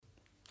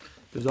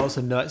There's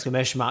also no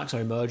exclamation marks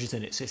or emojis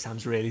in it, so it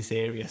sounds really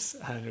serious.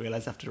 And I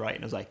realised after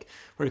writing, I was like,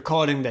 we're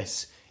recording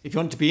this. If you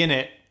want to be in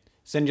it,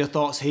 send your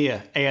thoughts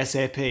here,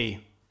 ASAP.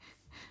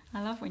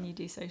 I love when you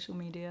do social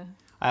media.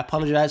 I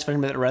apologise for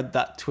anybody that read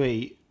that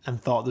tweet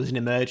and thought there was an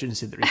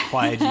emergency that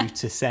required you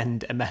to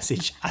send a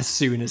message as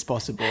soon as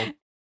possible.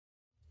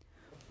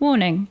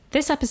 Warning,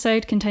 this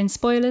episode contains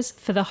spoilers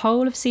for the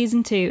whole of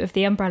Season 2 of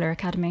The Umbrella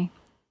Academy.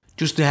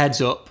 Just a heads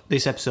up,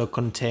 this episode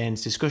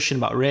contains discussion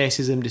about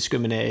racism,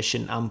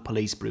 discrimination and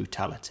police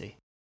brutality.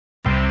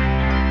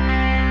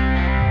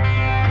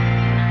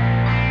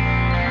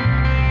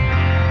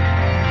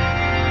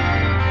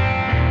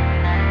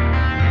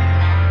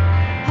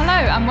 Hello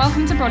and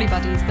welcome to Brolly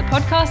Buddies, the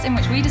podcast in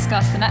which we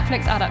discuss the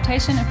Netflix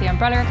adaptation of The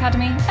Umbrella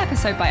Academy,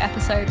 episode by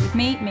episode, with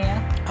me,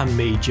 Mia. And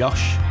me,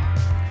 Josh.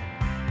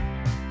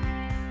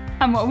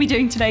 And what are we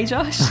doing today,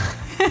 Josh?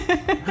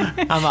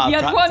 I'm out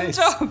of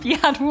practice. You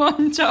had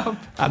one job.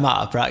 I'm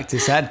out of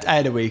practice. I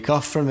had a week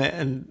off from it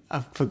and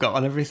I've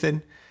forgotten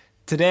everything.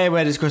 Today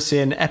we're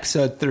discussing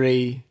episode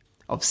 3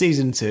 of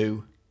season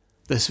 2,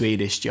 The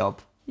Swedish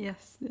Job.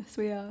 Yes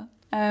we are.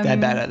 They're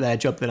better at their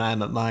job than I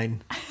am at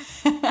mine.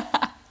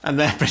 And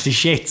they're pretty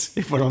shit,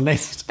 if we're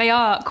honest. They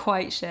are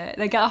quite shit.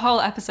 They get a whole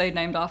episode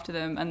named after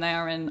them, and they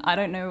are in, I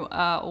don't know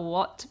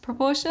what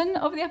proportion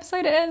of the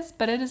episode it is,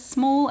 but it is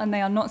small, and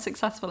they are not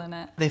successful in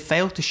it. They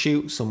failed to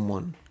shoot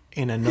someone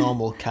in a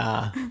normal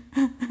car,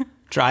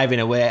 driving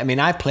away. I mean,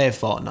 I play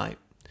Fortnite.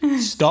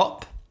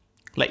 Stop,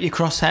 let your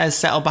crosshairs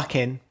settle back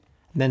in,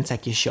 and then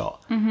take your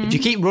shot. Mm-hmm. If you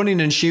keep running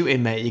and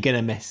shooting, mate, you're going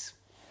to miss.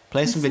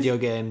 Play some video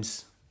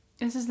games.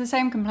 This is the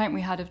same complaint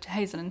we had of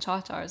Hazel and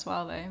Charter as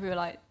well, though. We were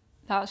like,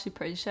 they're actually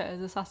pretty shit as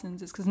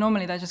assassins. It's because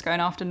normally they're just going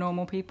after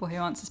normal people who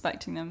aren't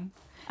suspecting them.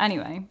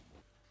 Anyway,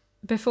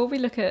 before we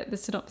look at the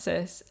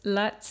synopsis,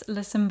 let's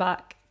listen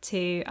back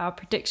to our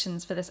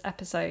predictions for this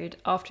episode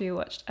after we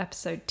watched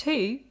episode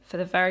 2 for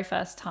the very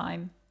first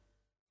time.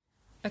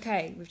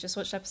 Okay, we've just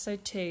watched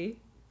episode 2,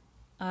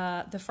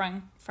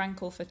 the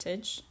Frankel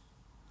footage.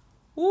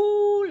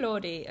 Ooh,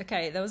 lordy.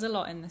 Okay, there was a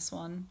lot in this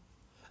one.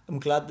 I'm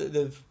glad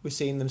that we're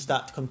seeing them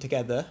start to come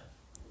together.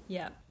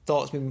 Yeah.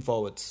 Thoughts moving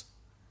forwards?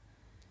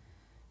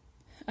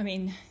 I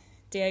mean,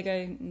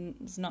 Diego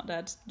is not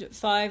dead.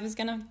 5 is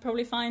going to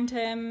probably find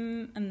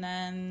him, and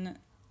then...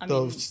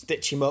 They'll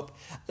stitch him up.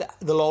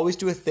 They'll always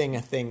do a thing, I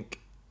think,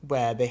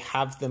 where they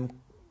have them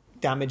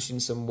damaged in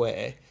some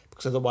way,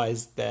 because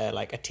otherwise they're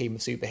like a team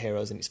of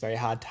superheroes and it's very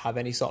hard to have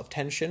any sort of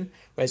tension.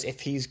 Whereas if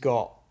he's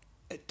got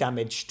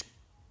damaged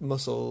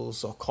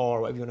muscles or core,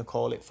 or whatever you want to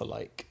call it, for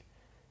like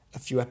a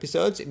few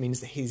episodes, it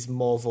means that he's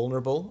more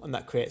vulnerable and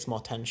that creates more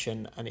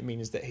tension, and it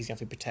means that he's going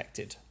to be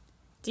protected.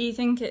 Do you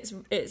think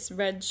it's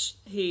Reg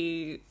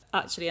who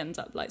actually ends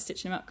up like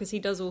stitching him up, because he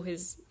does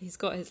he's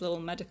got his little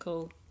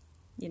medical,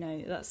 you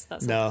know, that's the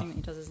thing that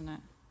he does, isn't it?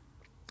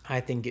 I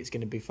think it's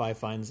going to be 5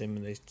 finds him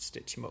and they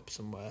stitch him up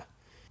somewhere.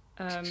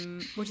 What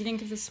do you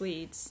think of the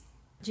Swedes?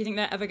 Do you think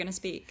they're ever going to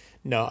speak?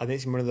 No, I think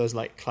it's one of those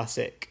like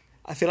classic.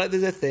 I feel like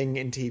there's a thing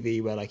in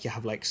TV where like you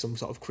have like some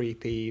sort of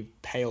creepy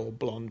pale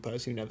blonde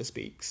person who never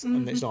speaks,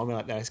 and it's normally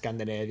like they're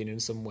Scandinavian in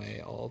some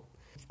way or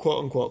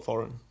quote unquote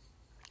foreign.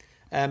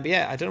 But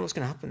yeah, I don't know what's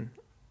going to happen.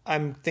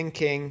 I'm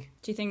thinking...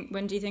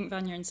 When do you think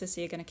Vanya and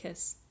Sissy are going to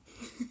kiss?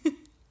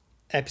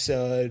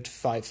 Episode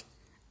 5.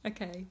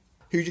 Okay.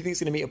 Who do you think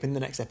is going to meet up in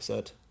the next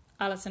episode?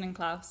 Alison and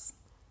Klaus.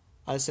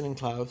 Alison and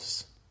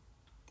Klaus.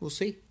 We'll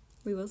see.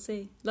 We will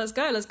see. Let's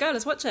go,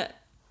 let's watch it.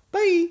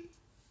 Bye!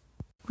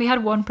 We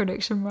had one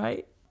prediction,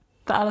 right?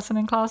 That Alison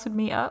and Klaus would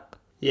meet up?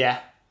 Yeah.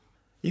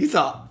 You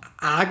thought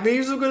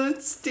Agnes were going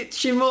to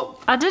stitch him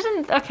up? I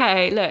didn't...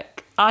 Okay, look.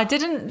 I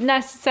didn't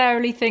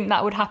necessarily think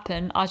that would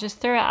happen. I just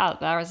threw it out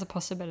there as a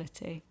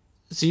possibility.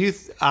 So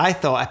I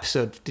thought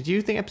episode... Did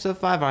you think episode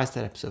 5 or I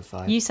said episode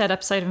 5? You said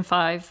episode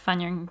 5,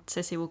 Vanya and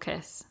Sissy will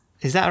kiss.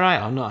 Is that right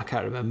or not? I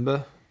can't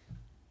remember.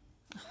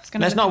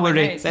 Let's not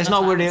worry.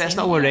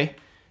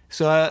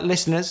 So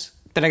listeners,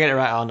 did I get it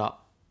right or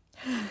not?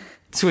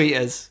 Tweet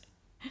us.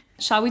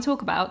 Shall we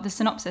talk about the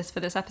synopsis for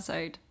this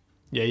episode?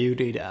 Yeah, you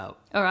read it out.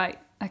 All right,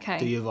 okay.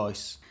 Do your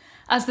voice.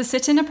 As the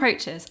sit-in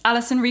approaches,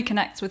 Alison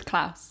reconnects with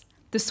Klaus.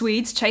 The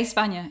Swedes chase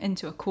Vanya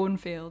into a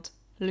cornfield.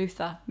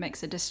 Luther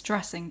makes a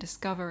distressing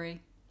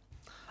discovery.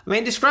 I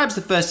mean, it describes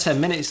the first 10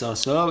 minutes or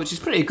so, which is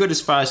pretty good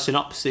as far as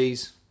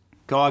synopses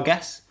go, I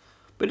guess.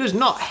 But it does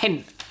not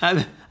hint...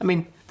 I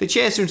mean, the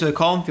chase into the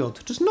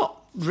cornfield does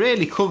not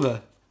really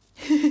cover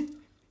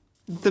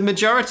the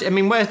majority... I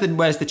mean, where's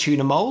the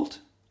tuna mould?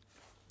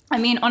 I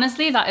mean,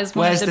 honestly, that is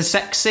one of the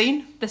sex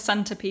scene? The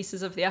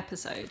centerpieces of the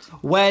episode.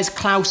 Where's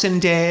Klaus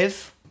and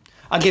Dave?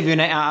 I'll give you an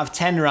 8 out of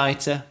 10,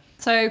 writer.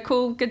 So,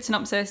 cool, good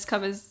synopsis,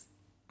 covers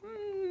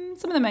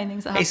some of the main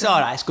things that happen. It's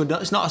alright, it's good.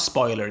 It's not a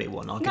spoilery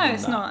one, I'll give you that. No,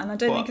 it's not, and I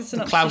don't think a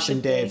synopsis the Klaus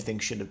and Dave thing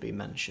should have been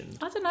mentioned.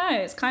 I don't know,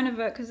 it's kind of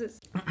because it's...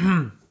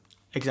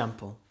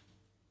 Example.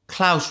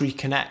 Klaus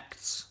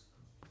reconnects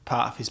with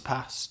part of his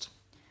past.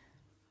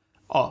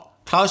 Or,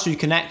 Klaus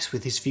reconnects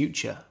with his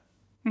future.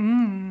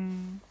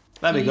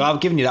 There we go,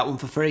 I've given you that one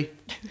for free.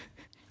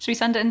 Should we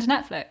send it into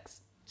Netflix?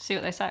 See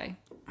what they say?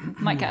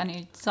 Might get a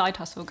new side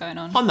hustle going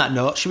on. On that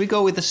note, should we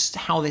go with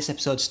how this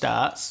episode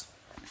starts?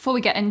 Before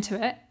we get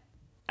into it,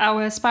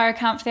 our Sparrow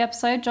count for the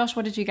episode. Josh,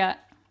 what did you get?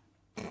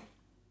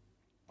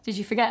 Did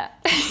you forget?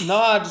 No,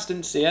 I just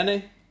didn't see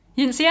any.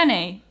 You didn't see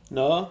any?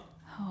 No.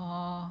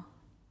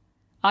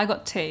 I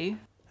got 2.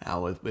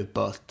 Oh, we've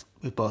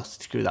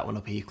both screwed that one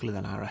up equally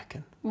then, I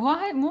reckon.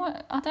 Why?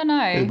 What? I don't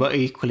know. We're both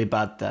equally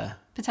bad there.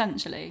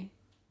 Potentially.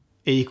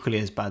 Equally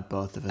as bad,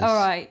 both of us. All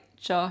right,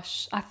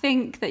 Josh. I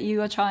think that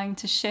you are trying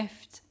to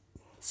shift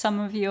some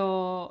of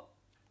your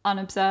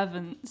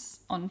unobservance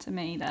onto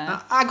me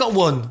there. I got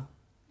 1.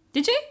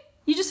 Did you?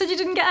 You just said you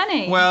didn't get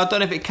any. Well, I don't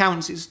know if it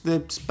counts. It's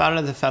the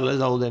Sparrow the fella's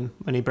hold him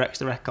when he breaks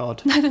the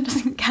record. No, that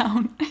doesn't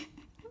count.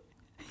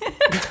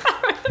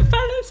 Sparrow the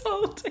fella's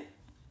holding.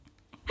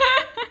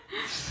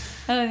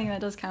 I don't think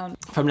that does count.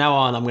 From now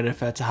on, I'm going to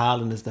refer to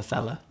Harlan as the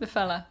fella. The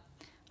fella.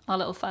 Our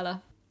little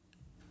fella.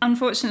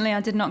 Unfortunately,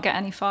 I did not get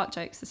any fart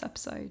jokes this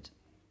episode.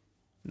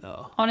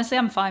 No. Honestly,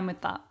 I'm fine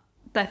with that.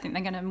 I think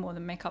they're going to more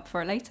than make up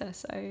for it later,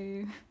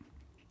 so...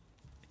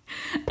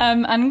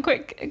 and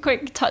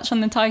quick touch on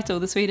the title,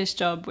 The Swedish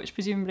Job, which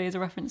presumably is a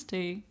reference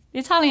to the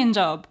Italian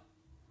Job.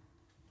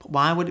 But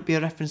why would it be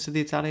a reference to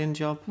the Italian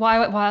Job?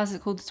 Why is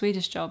it called The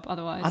Swedish Job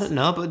otherwise? I don't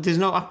know, but there's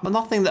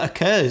nothing that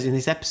occurs in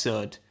this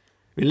episode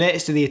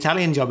relates to the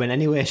Italian Job in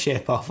any way,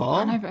 shape or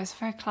form. I know, but it's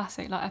very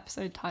classic, like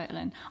episode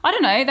titling. I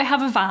don't know, they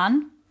have a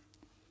van.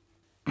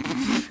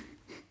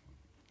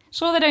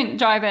 Sure, they don't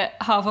drive it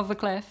half off a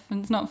cliff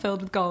and it's not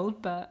filled with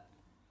gold, but...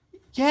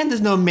 Yeah, and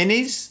there's no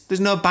minis, there's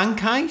no bank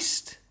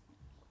heist.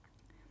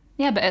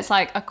 Yeah, but it's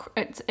like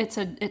it's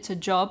a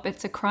job,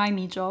 it's a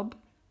crimey job.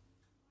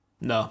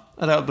 No,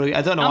 I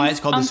don't know why it's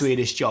called The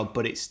Swedish Job,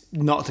 but it's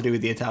not to do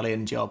with the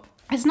Italian Job.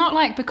 It's not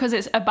like because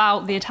it's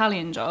about the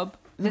Italian Job.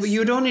 But you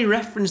would only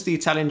reference the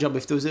Italian Job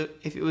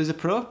if it was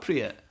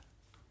appropriate.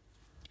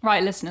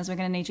 Right, listeners, we're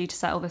going to need you to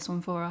settle this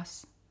one for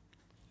us.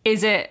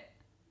 Is it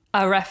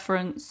a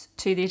reference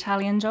to the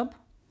Italian Job?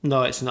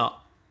 No, it's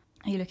not.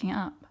 Are you looking it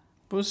up?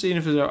 We're seeing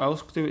if there's anything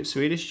else to do with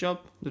Swedish Job.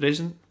 There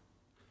isn't.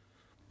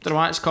 Don't know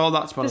why it's called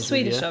that. The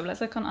Swedish Job.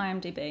 Let's look on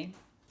IMDb.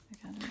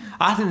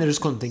 I think they just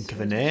couldn't think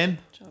of a name.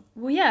 Job.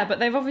 Well, yeah, but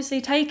they've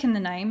obviously taken the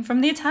name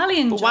from the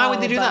Italian Job. But why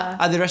would they do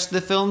that? Are the rest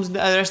of the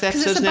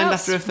episodes named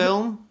after a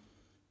film?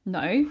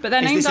 No, but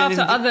they're named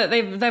after other...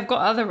 They've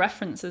got other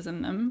references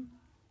in them.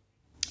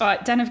 All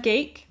right, Den of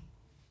Geek.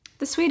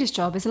 The Swedish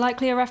Job is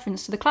likely a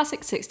reference to the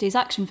classic 60s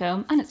action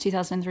film and its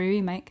 2003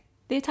 remake,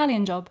 The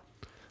Italian Job.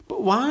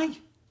 But why?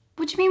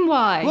 What do you mean,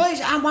 why?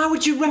 Why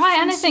would you reference...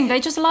 Why anything? They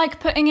just like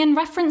putting in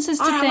references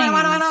to things.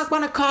 Why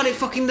not call it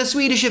fucking The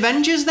Swedish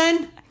Avengers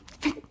then?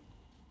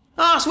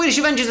 Swedish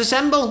Avengers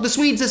Assemble. The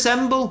Swedes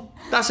Assemble.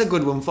 That's a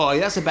good one for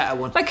you. That's a better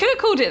one. They could have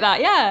called it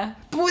that, yeah.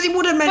 But it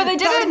would have meant...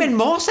 That would have made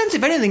more sense,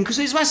 if anything, because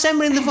it's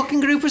assembling the fucking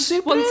group of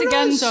superheroes. Once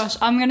again, Josh,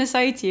 I'm going to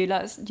say to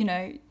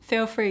you,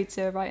 feel free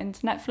to write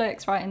into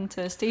Netflix, write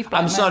into Steve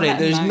Blackman. I'm sorry,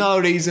 there's no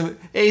reason...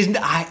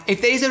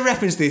 If there is a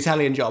reference to the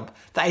Italian Job,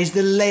 that is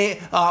the late...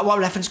 what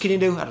reference can you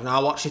do? I don't know, I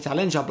watched the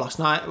Italian Job last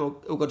night.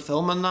 A good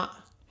film on that.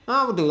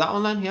 We'll do that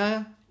one then,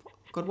 yeah.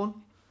 Good one.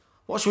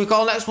 What should we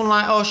call next one,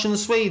 like Ocean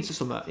Swedes or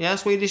something? Yeah,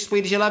 Swedish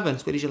 11.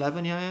 Swedish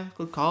 11, yeah.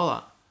 Good call,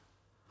 that.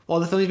 What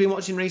other films have you been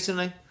watching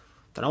recently?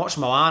 Don't know, watch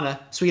Moana.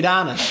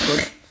 Swedana.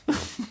 Good.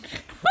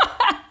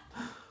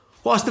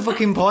 What's the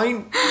fucking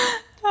point?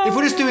 If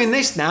we're just doing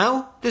this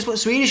now, just put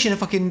Swedish in a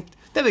fucking...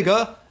 There we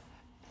go.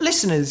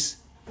 Listeners,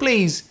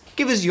 please,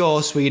 give us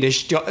your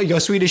Swedish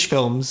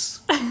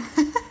films.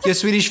 Your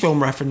Swedish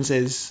film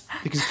references.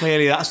 Because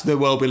clearly that's the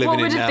world we're living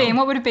in now.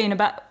 What would it have been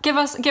about... Give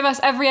us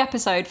every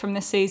episode from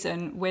this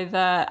season with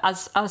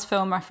as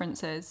film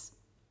references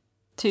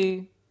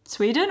to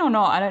Sweden or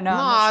not? I don't know.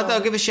 No, I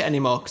don't give a shit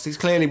anymore because it's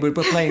clearly we're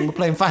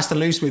playing fast and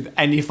loose with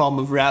any form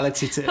of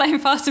reality. Playing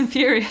fast and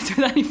furious with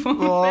any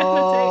form of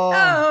reality.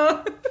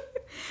 Oh.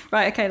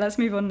 Right, okay, let's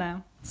move on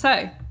now.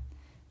 So,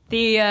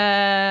 the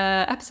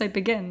episode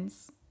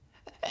begins.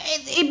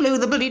 He blew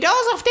the bloody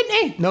doors off,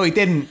 didn't he? No, he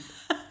didn't.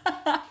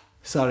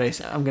 Sorry,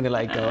 I'm going to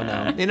let it go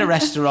now. In a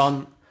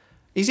restaurant.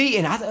 He's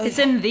eating... It's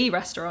in the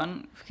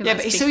restaurant. Yeah,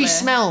 but so he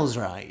smells,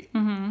 right?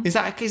 Mm-hmm. Is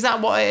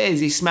that what it is?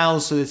 He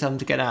smells so they tell him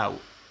to get out?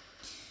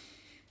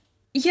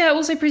 Yeah,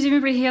 also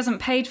presumably he hasn't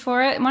paid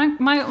for it. But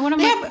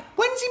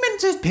when's he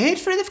meant to have paid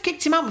for it? They've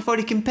kicked him out before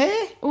he can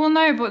pay. Well,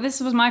 no, but this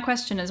was my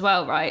question as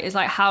well, right? Is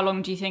like, how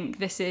long do you think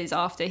this is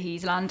after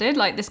he's landed?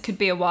 Like, this could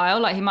be a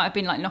while. Like, he might have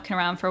been like knocking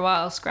around for a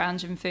while,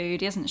 scrounging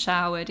food. He hasn't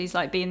showered. He's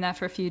like been there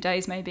for a few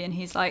days maybe, and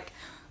he's like...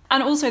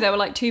 And also there were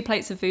like 2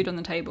 plates of food on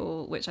the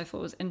table, which I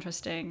thought was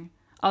interesting.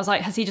 I was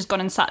like, has he just gone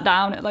and sat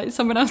down at like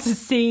someone else's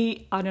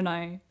seat? I don't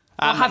know.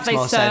 Or have they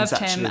served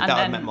him?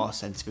 That would make more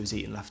sense if he was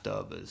eating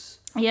leftovers.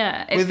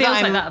 Yeah, it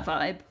feels like that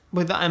vibe.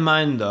 With that in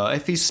mind, though,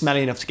 if he's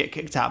smelly enough to get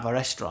kicked out of a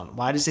restaurant,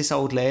 why does this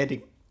old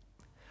lady...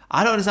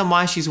 I don't understand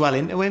why she's well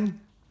into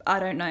him. I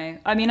don't know.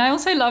 I mean, I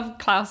also love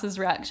Klaus's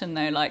reaction,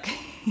 though. Like,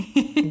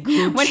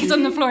 when he's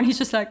on the floor and he's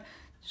just like,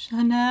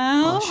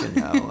 Chanel? Oh,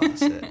 Chanel,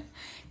 that's it.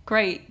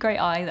 Great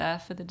eye there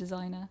for the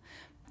designer.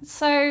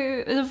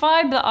 So, the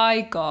vibe that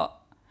I got...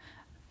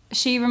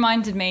 She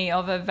reminded me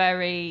of a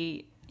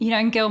very,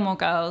 in Gilmore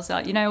Girls,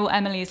 like,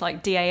 Emily's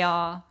like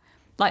DAR,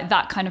 like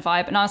that kind of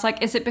vibe. And I was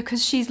like, is it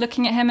because she's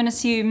looking at him and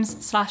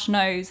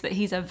assumes/knows that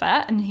he's a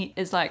vet and he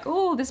is like,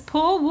 oh, this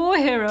poor war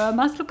hero, I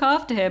must look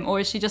after him? Or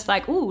is she just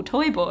like, oh,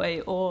 toy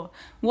boy? Or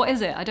what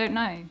is it? I don't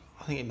know.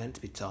 I think it meant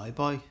to be Toy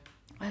Boy.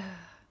 I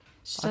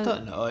So-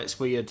 don't know, it's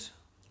weird.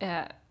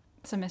 Yeah,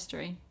 it's a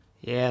mystery.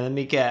 Yeah, then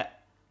we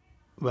get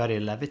where he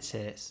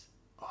levitates.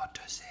 Oh,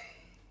 does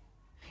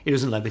he? He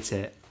doesn't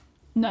levitate.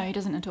 No, he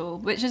doesn't at all.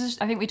 Which is,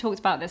 I think we talked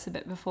about this a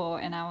bit before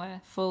in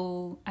our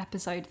full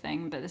episode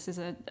thing, but this is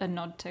a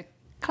nod to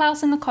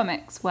Klaus in the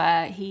comics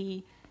where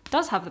he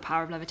does have the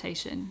power of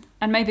levitation.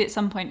 And maybe at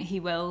some point he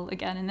will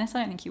again in this. I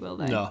don't think he will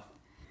though. No.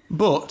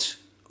 But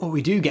what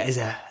we do get is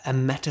a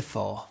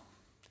metaphor.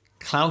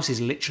 Klaus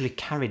is literally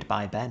carried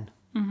by Ben.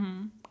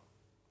 Mm-hmm.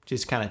 Which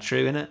is kind of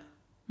true, isn't it?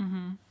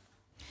 Do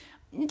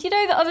you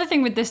know the other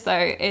thing with this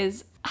though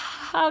is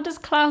how does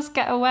Klaus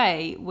get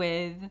away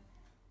with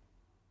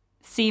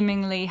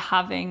seemingly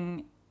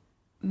having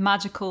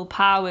magical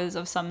powers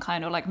of some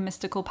kind, or like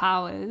mystical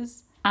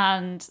powers,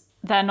 and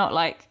they're not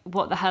like,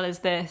 what the hell is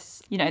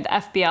this? The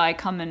FBI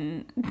come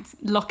and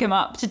lock him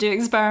up to do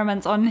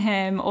experiments on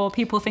him, or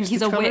people think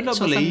he's a witch or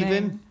something.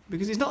 Him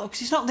because he's not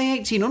the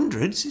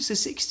 1800s, it's the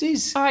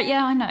 60s. All right,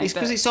 yeah, I know. It's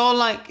because it's all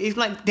like,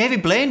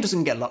 David Blaine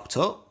doesn't get locked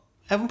up.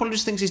 Everyone probably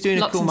just thinks he's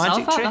doing a cool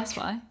magic trick. That's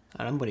why.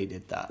 I remember when he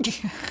did that.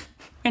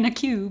 In a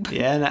cube.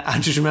 Yeah, and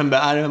I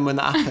remember when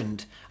that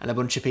happened, and a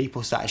bunch of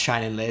people started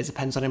shining laser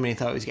pens on him, and he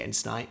thought he was getting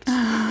sniped.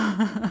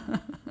 Oh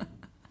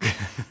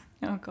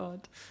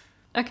God.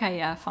 Okay,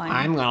 yeah, fine.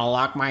 I'm gonna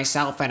lock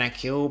myself in a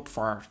cube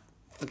for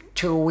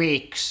 2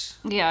 weeks.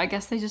 Yeah, I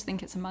guess they just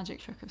think it's a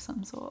magic trick of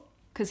some sort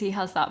because he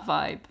has that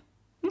vibe.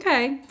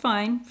 Okay,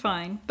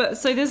 fine. But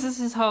so this is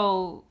his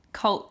whole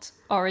cult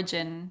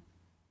origin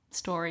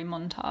story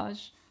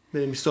montage.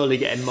 Then him slowly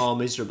getting more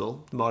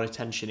miserable, the more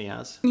attention he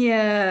has.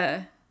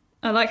 Yeah.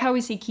 I like how we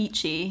see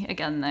Kichi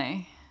again though.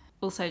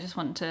 Also just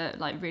want to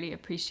really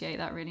appreciate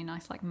that really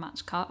nice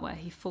match cut where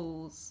he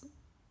falls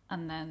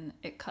and then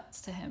it cuts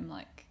to him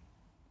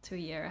to a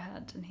year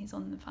ahead and he's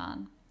on the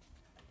van.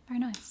 Very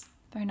nice.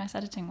 Very nice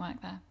editing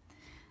work there.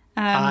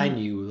 I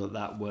knew what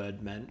that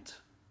word meant.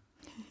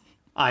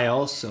 I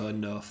also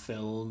know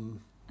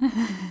film.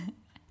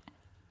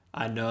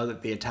 I know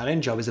that the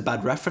Italian Job is a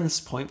bad reference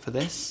point for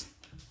this.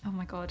 Oh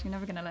my God, you're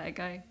never going to let it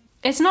go.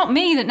 It's not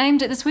me that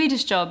named it the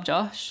Swedish Job,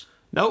 Josh.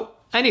 No.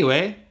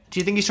 Anyway, do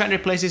you think he's trying to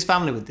replace his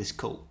family with this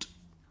cult?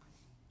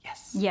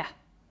 Yes. Yeah.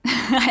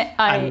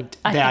 I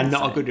they are think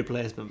not so. a good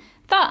replacement.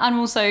 That, and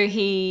also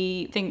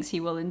he thinks he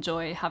will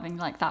enjoy having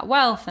that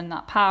wealth and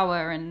that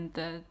power and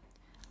the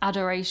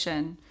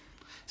adoration.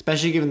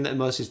 Especially given that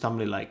most of his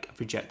family have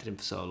rejected him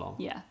for so long.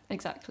 Yeah,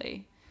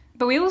 exactly.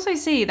 But we also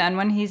see then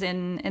when he's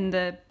in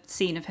the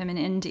scene of him in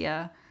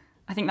India,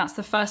 I think that's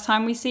the first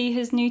time we see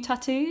his new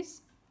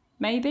tattoos.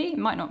 Maybe, it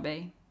might not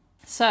be.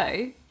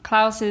 So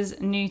Klaus's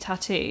new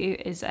tattoo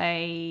is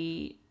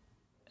a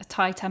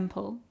Thai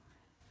temple,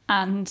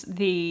 and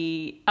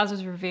as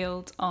was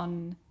revealed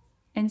on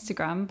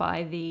Instagram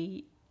by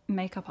the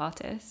makeup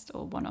artist,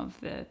 or one of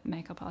the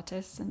makeup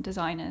artists and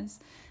designers,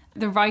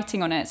 the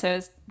writing on it, so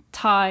it's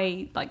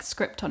Thai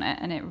script on it,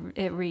 and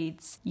it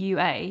reads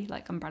UA,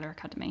 Umbrella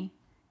Academy.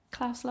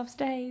 Klaus loves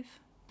Dave.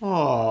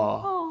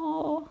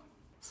 Oh,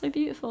 so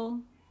beautiful.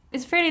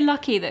 It's really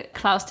lucky that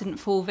Klaus didn't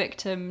fall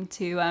victim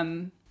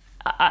to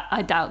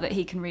I doubt that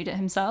he can read it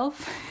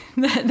himself.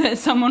 that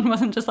someone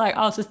wasn't just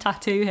I'll just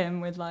tattoo him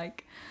with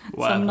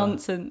some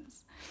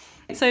nonsense.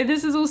 So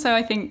this is also,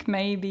 I think,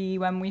 maybe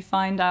when we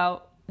find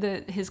out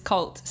that his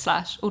cult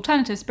 /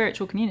 alternative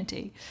spiritual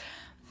community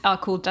are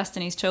called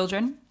Destiny's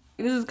Children.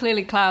 This is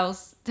clearly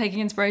Klaus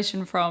taking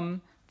inspiration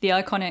from the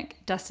iconic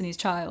Destiny's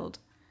Child.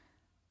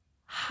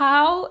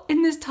 How,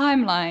 in this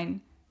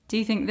timeline, do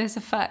you think this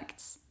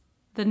affects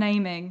the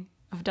naming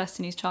of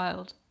Destiny's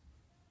Child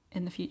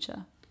in the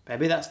future?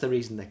 Maybe that's the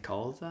reason they're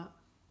called that.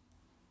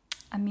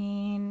 I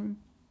mean,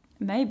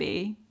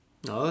 maybe.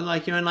 No,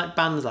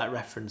 bands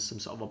reference some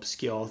sort of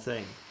obscure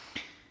thing.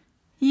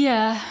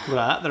 Yeah.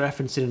 Well, they're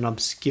referencing an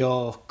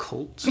obscure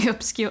cult.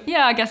 Obscure.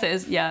 Yeah, I guess it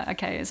is. Yeah,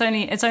 okay. It's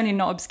only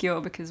not obscure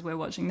because we're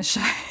watching the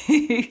show.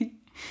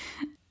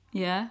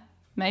 Yeah,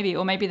 maybe.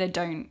 Or maybe they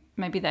don't.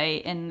 Maybe they,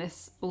 in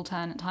this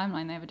alternate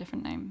timeline, they have a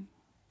different name.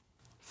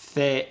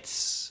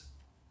 Fate's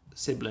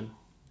sibling.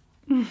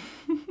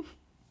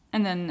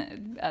 And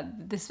then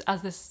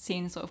as this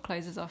scene sort of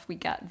closes off, we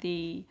get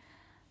the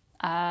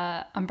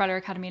Umbrella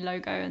Academy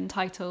logo and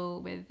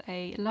title with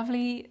a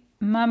lovely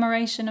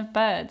murmuration of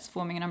birds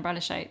forming an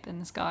umbrella shape in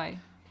the sky.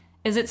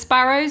 Is it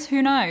sparrows?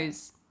 Who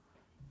knows?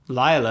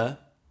 Lila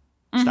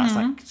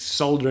starts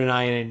soldering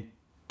iron in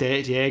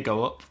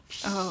Diego up.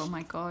 Oh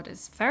my God,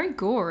 it's very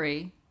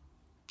gory.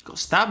 Got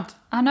stabbed.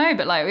 I know,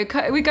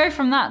 but we go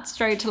from that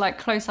straight to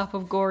close up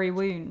of gory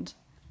wound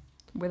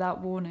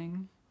without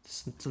warning.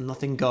 There's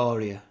nothing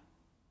gorier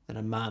than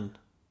a man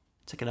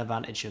taking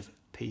advantage of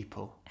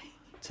people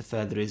to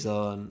further his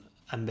own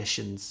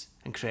ambitions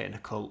and creating a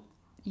cult.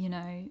 you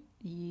know,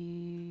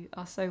 you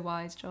are so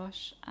wise,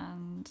 Josh,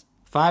 and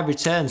 5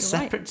 returns You're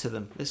right. separate to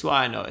them. This is what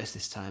I noticed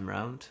this time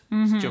round.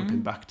 Just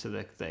jumping back to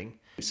the thing.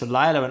 So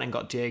Lila went and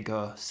got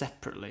Diego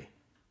separately.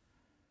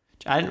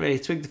 I didn't really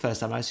twig the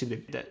first time. I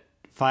assumed that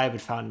 5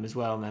 had found him as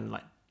well, and then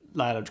like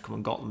Lila had come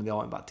and got them and they all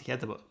went back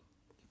together, but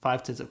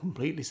 5 turns up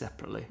completely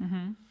separately.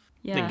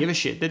 yeah. Didn't give a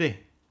shit, did he?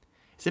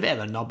 He's a bit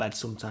of a knobhead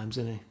sometimes,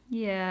 isn't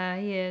he? Yeah,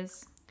 he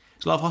is.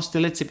 There's a lot of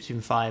hostility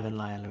between 5 and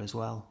Lila as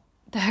well.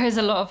 There is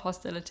a lot of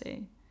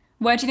hostility.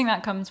 Where do you think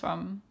that comes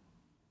from?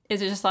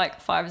 Is it just like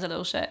 5 is a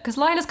little shit? Because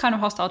Lila's kind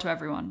of hostile to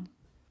everyone.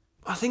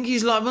 I think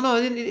he's like, well, no,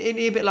 isn't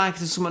he a bit like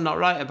there's something not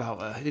right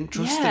about her? He didn't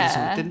trust her or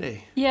something, didn't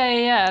he?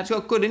 Yeah. He's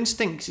got good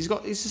instincts. He's a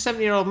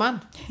 70-year-old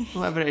man,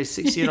 whatever it is,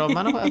 60-year-old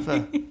man or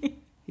whatever.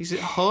 He's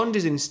honed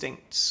his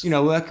instincts. You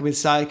know, working with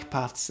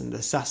psychopaths and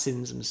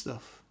assassins and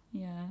stuff.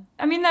 Yeah.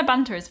 I mean, their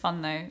banter is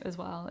fun though, as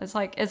well. It's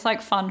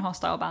like fun,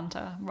 hostile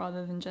banter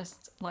rather than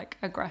just like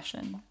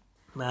aggression.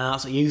 Nah,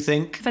 that's what you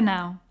think. For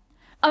now.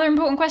 Other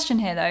important question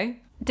here though.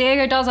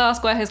 Diego does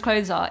ask where his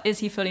clothes are. Is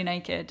he fully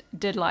naked?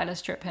 Did Lila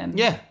strip him?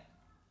 Yeah.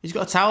 He's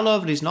got a towel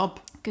over his knob.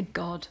 Good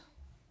God.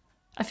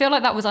 I feel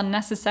like that was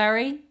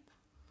unnecessary.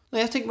 You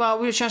have to think about,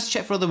 we had a chance to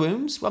check for other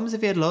wounds. What happens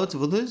if he had loads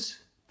of others?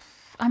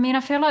 I mean,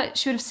 I feel like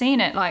she would have seen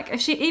it. Like,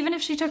 even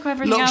if she took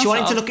everything Look, else she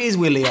wanted off. to look at his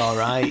willy, all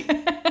right.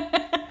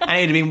 And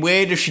it'd have been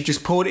weird if she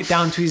just pulled it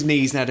down to his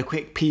knees and had a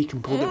quick peek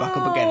and pulled it back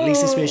up again. At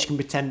least this way she can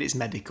pretend it's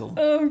medical.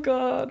 Oh,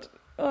 God.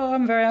 Oh,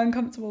 I'm very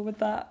uncomfortable with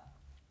that.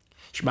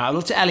 She might have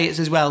looked at Elliot's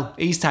as well.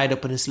 He's tied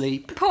up and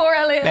asleep. Poor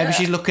Elliot. Maybe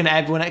she's looking at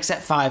everyone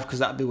except 5 because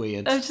that'd be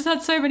weird. I've just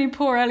had so many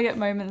poor Elliot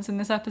moments in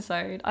this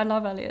episode. I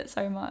love Elliot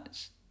so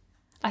much.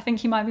 I think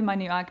he might be my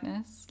new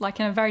Agnes,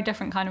 like in a very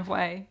different kind of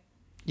way.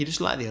 You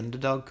just like the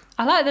underdog.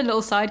 I like the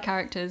little side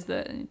characters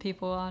that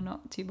people are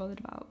not too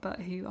bothered about, but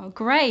who are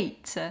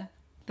great.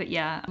 But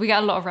yeah, we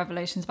get a lot of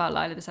revelations about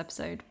Lila this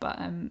episode, but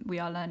we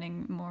are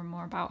learning more and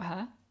more about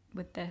her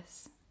with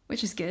this,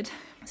 which is good.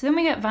 So then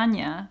we get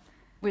Vanya,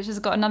 which has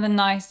got another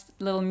nice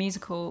little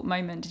musical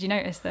moment. Did you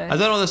notice this? I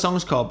don't know what the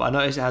song's called, but I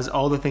noticed it has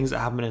all the things that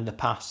happened in the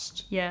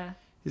past. Yeah.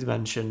 Is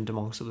mentioned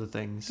amongst other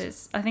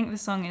things. I think the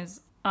song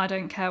is I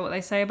Don't Care What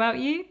They Say About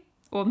You,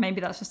 or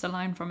maybe that's just a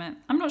line from it.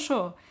 I'm not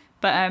sure.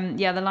 But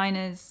yeah, the line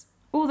is,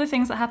 all the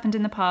things that happened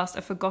in the past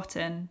are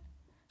forgotten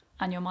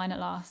and you're mine at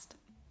last.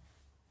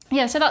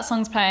 Yeah, so that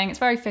song's playing. It's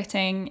very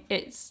fitting.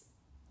 It's,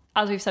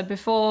 as we've said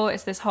before,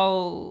 it's this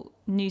whole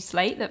new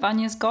slate that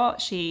Vanya's got.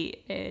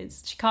 She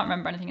can't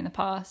remember anything in the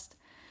past.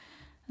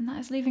 And that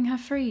is leaving her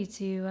free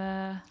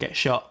to... Get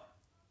shot.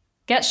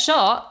 Get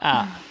shot?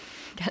 At.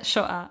 Get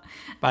shot at.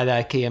 By the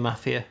IKEA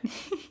mafia.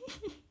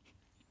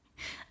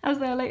 As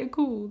they're later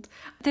called.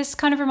 This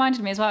kind of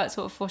reminded me as well, it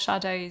sort of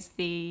foreshadows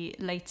the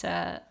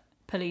later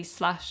police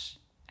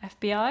 /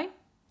 FBI,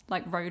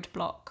 like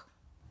roadblock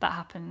that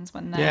happens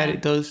when they're Yeah,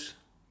 it does.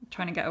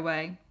 trying to get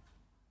away.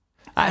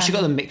 I actually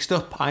got them mixed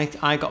up.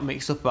 I got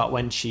mixed up about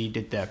when she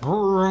did the...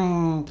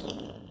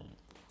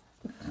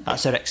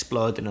 That's her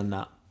exploding on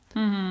that.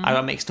 Mm-hmm. I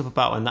got mixed up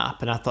about when that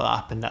happened. I thought that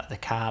happened at the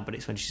car, but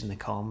it's when she's in the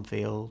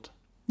cornfield.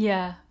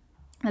 Yeah.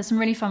 There's some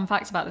really fun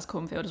facts about this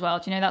cornfield as well.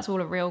 Do you know that's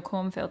all a real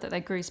cornfield that they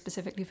grew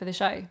specifically for the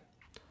show?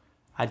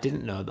 I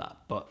didn't know that,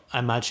 but I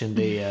imagine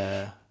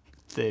the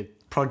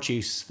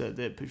produce that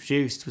they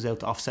produced was able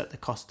to offset the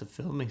cost of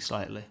filming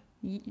slightly.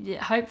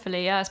 Yeah,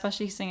 hopefully, yeah,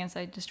 especially seeing as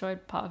they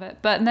destroyed part of it.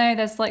 But no,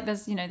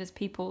 there's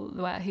people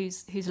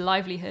whose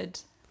livelihood,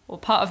 or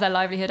part of their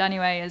livelihood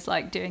anyway, is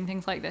like doing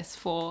things like this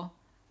for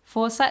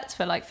sets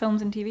for like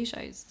films and TV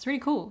shows. It's really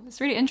cool. It's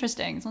really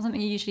interesting. It's not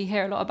something you usually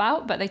hear a lot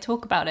about, but they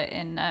talk about it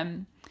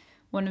in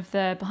one of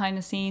the behind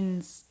the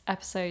scenes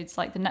episodes,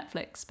 like the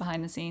Netflix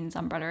behind the scenes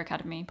Umbrella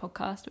Academy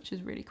podcast, which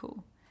is really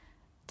cool.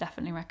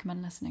 Definitely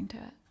recommend listening to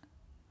it.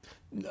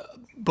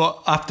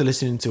 But after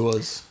listening to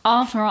us...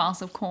 After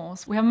us, of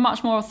course. We have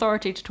much more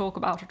authority to talk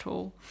about it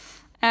all.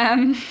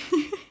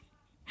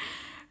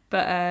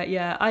 But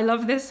yeah, I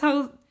love this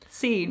whole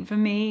scene. For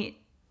me,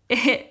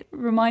 it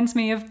reminds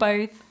me of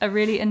both a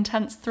really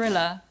intense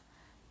thriller,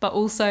 but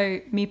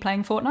also me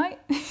playing Fortnite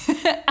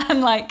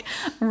and like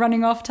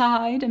running off to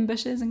hide in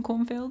bushes and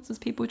cornfields as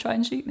people try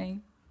and shoot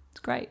me. It's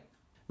great.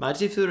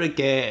 Imagine if there were a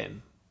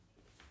game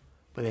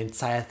but the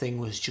entire thing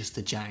was just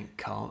a giant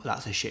corn.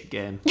 That's a shit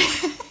game.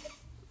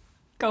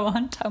 Go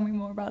on, tell me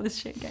more about this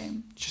shit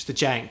game. Just a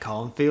giant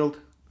cornfield.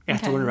 You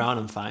have to Okay. run around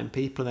and find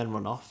people and then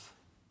run off.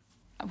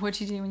 What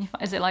do you do when you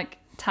find... Is it like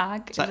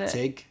tag? It's like Is it...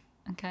 Tig,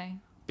 Okay.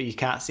 but you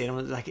can't see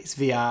anyone. Like it's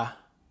VR.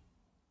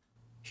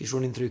 She's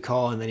running through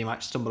corn, and then you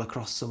might stumble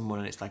across someone,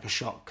 and it's like a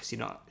shock because you're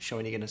not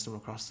showing you're going to stumble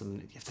across them.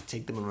 You have to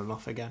Tig them and run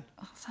off again.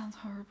 Oh, that sounds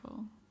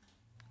horrible.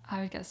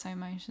 I would get so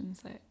motion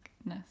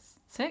sickness.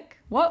 Sick?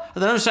 What? I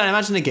don't understand.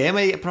 Imagine a game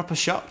where you get proper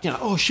shocked. You're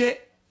like, oh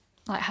shit.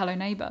 Like Hello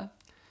Neighbour.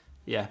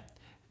 Yeah.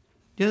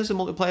 You know, there's a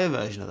multiplayer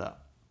version of that.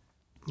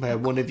 Where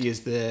one of you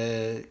is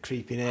the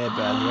creepy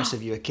neighbour and the rest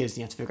of you are kids and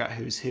you have to figure out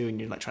who's who and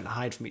you're like trying to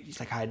hide from each. It's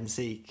like hide and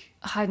seek.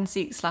 Hide and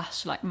seek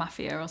 / like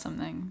mafia or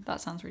something.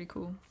 That sounds really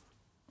cool.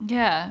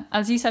 Yeah,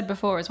 as you said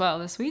before as well,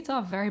 the Swedes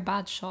are very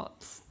bad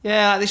shots.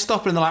 Yeah, they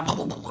stop her and they're like...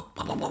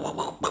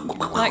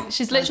 Like,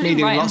 she's That's literally me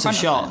doing right lots in of front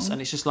shots, them.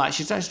 and it's just like,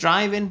 she starts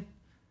driving.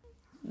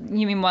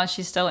 You mean while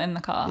she's still in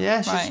the car?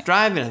 Yeah, she's right.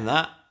 driving and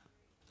that.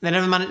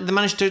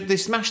 They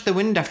smashed the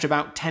wind after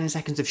about 10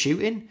 seconds of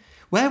shooting.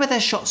 Where were their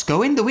shots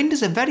going? The wind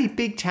is a very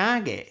big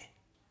target.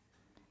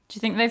 Do you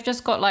think they've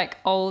just got like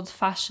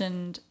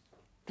old-fashioned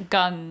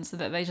guns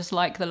that they just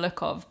like the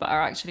look of, but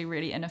are actually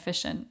really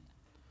inefficient?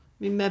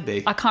 I mean,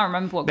 maybe. I can't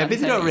remember what Maybe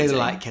guns they were don't really using.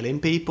 like killing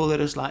people. They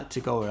just like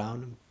to go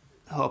around and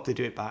hope they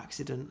do it by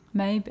accident.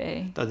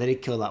 Maybe. Though they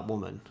did kill that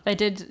woman. They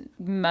did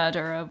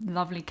murder a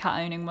lovely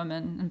cat-owning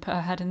woman and put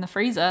her head in the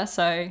freezer,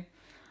 so...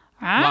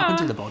 What happened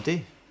to the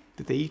body?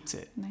 Did they eat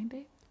it?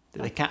 Maybe.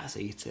 Did the cats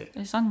eat it?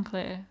 It's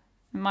unclear.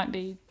 It might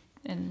be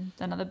in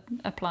another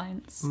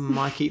appliance.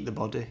 Might eat the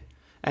body.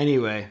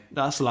 Anyway,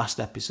 that's the last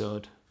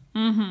episode.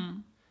 Mm-hmm.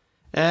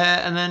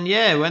 And then,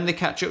 yeah, when they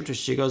catch up to her,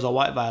 she goes all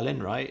white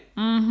violin, right?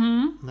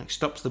 Mm-hmm. Like,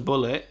 stops the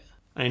bullet.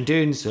 And in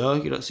doing so,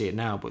 you don't see it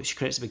now, but she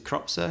creates a big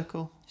crop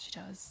circle. She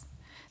does.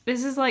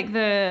 This is like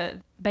the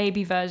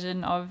baby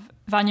version of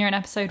Vanya in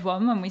episode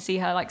 1 when we see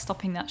her like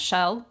stopping that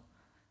shell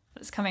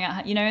that's coming at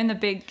her. You know, in the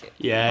big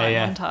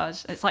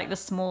montage. It's like the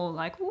small,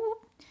 like, whoop.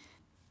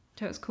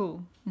 So it's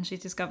cool. And she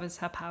discovers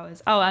her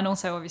powers. Oh, and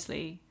also,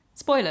 obviously,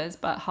 spoilers,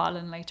 but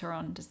Harlan later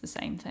on does the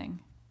same thing.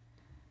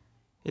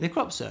 In the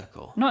crop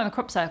circle? Not in the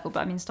crop circle,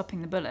 but I mean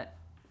stopping the bullet.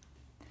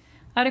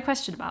 I had a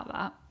question about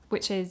that,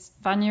 which is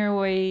Vanya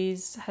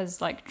always has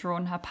like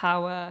drawn her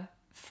power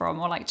from,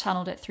 or like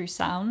channeled it through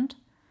sound.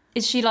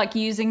 Is she like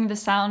using the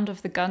sound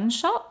of the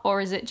gunshot, or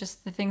is it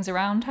just the things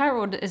around her,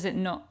 or is it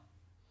not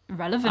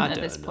relevant at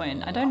this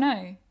point? I don't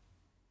know.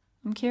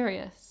 I'm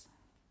curious.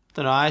 I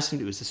don't know, I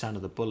assumed it was the sound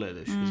of the bullet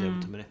that she was able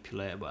to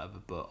manipulate or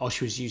whatever, or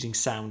she was using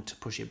sound to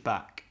push it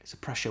back. It's a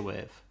pressure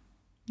wave.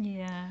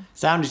 Yeah.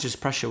 Sound is just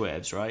pressure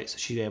waves, right? So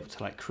she's able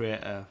to like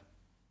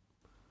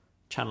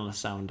channel a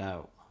sound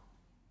out.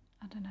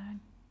 I don't know.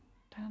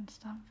 I don't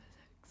understand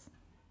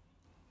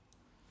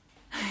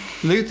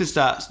physics. Luther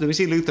starts. We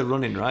see Luther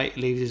running, right?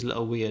 He leaves his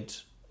little weird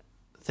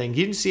thing.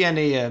 You didn't see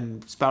any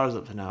sparrows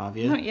up to now, have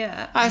you? Not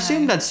yet. I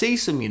assumed I'd see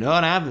some, and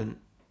I haven't.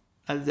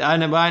 I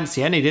didn't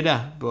see any, did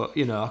I? But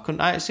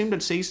I assumed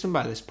I'd see some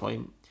by this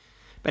point.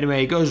 But anyway,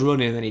 he goes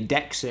running and then he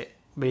decks it,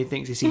 but he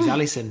thinks he sees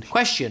Alison.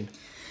 Question: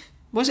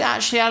 was it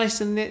actually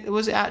Alison?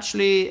 Was it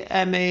actually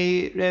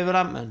Emmy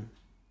Raver-Lampman?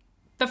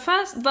 The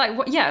first,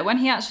 when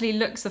he actually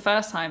looks the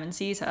first time and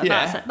sees her,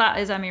 that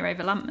is Emmy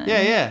Raver-Lampman.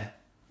 Yeah.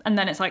 And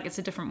then it's like it's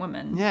a different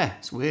woman. Yeah,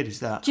 it's weird,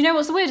 is that? Do you know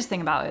what's the weirdest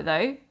thing about it,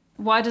 though?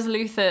 Why does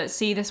Luther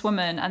see this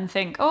woman and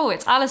think, oh,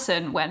 it's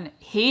Alison, when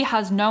he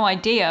has no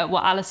idea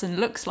what Alison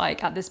looks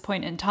like at this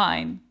point in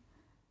time?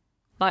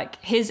 Like,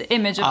 his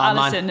image of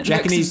Alison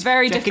looks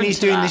very different he's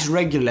to doing that. this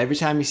regularly every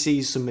time he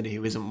sees somebody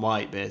who isn't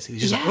white, basically.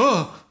 He's just like,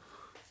 oh!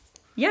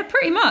 Yeah,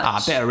 pretty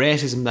much. A bit of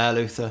racism there,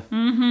 Luther.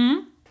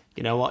 Mm-hmm.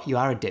 You know what? You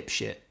are a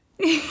dipshit.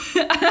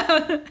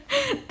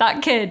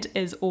 That kid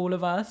is all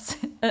of us.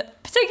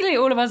 Particularly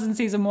all of us in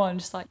season 1,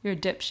 just like, you're a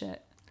dipshit.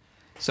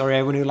 Sorry,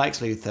 everyone who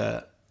likes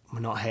Luther, we're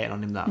not hating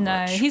on him that much.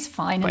 No, he's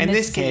fine. But in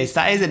this case,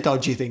 that is a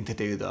dodgy thing to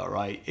do, though,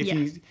 right?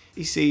 If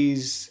he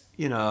sees,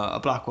 a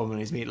black woman,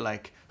 he's meeting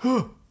like,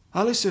 oh,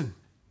 Alison.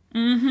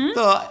 Mm-hmm.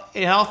 Though,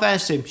 in all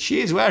fairness to him, she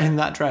is wearing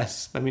that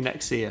dress when we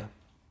next see her.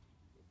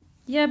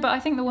 Yeah, but I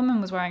think the woman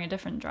was wearing a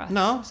different dress.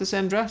 No, it's the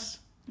same dress.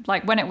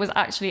 Like, when it was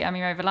actually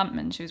Emmy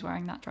Raver-Lampman, she was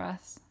wearing that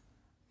dress.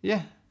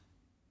 Yeah.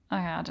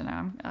 Okay, I don't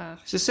know.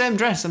 It's the same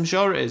dress, I'm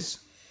sure it is.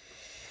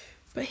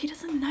 But he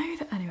doesn't know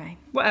that. Anyway,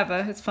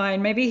 whatever, it's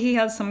fine. Maybe he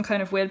has some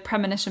kind of weird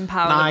premonition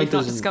power that we've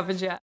not discovered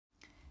yet.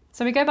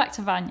 So we go back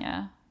to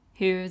Vanya,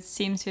 who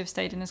seems to have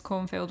stayed in this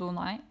cornfield all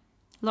night.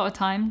 A lot of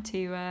time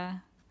to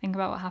think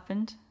about what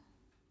happened,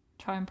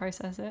 try and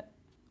process it.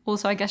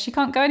 Also, I guess she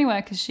can't go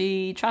anywhere because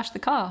she trashed the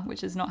car,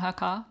 which is not her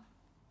car.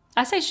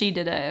 I say she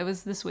did it. It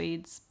was the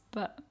Swedes,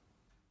 but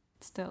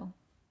still.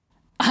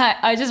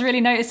 I just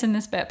really noticed in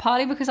this bit,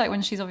 partly because like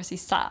when she's obviously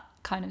sat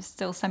kind of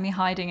still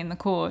semi-hiding in the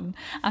corn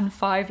and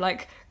Five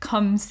like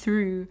comes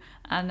through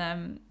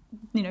and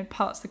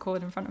parts the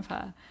cord in front of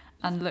her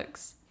and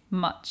looks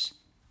much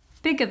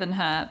bigger than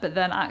her, but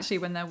then actually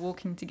when they're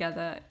walking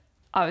together,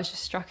 I was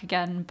just struck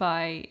again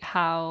by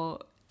how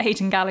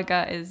Aidan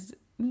Gallagher is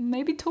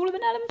maybe taller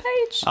than Ellen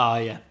Page. Oh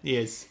yeah, he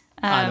is.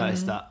 I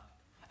noticed that.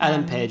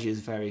 Ellen Page is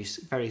very,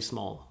 very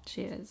small.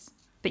 She is.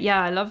 But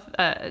yeah, I love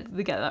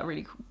we get that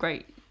really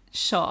great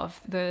shot of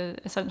the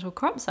essential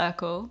crop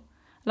circle.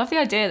 I love the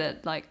idea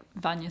that like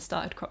Vanya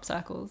started crop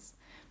circles,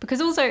 because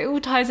also it all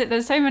ties it.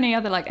 There's so many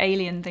other like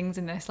alien things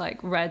in this, like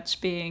Reg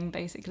being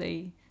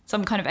basically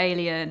some kind of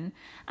alien,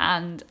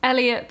 and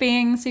Elliot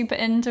being super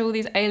into all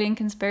these alien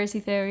conspiracy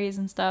theories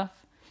and stuff.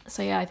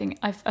 So yeah,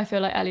 I feel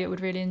like Elliot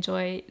would really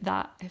enjoy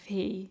that if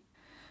he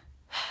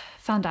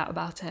found out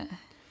about it.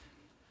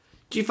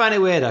 Do you find it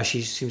weird how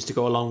she seems to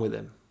go along with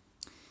him?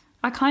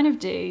 I kind of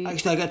do.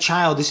 Actually, like a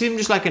child. They seem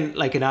just like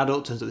an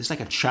adult turns up. It's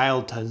like a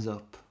child turns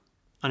up.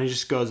 And he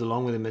just goes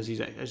along with him as he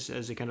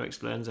kind of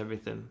explains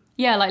everything.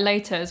 Yeah, like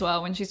later as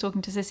well, when she's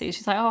talking to Sissy,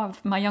 she's like, oh,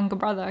 my younger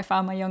brother, I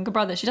found my younger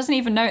brother. She doesn't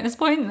even know at this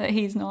point that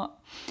he's not,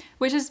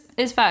 which is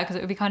fair because it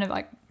would be kind of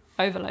like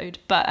overload.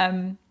 But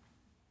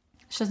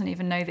she doesn't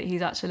even know that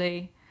he's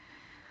actually,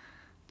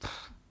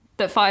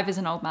 that Five is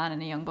an old man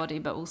in a young body,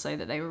 but also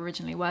that they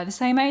originally were the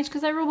same age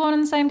because they were all born on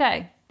the same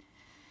day.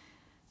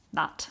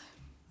 That.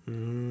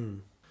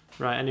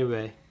 Right,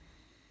 anyway.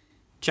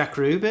 Jack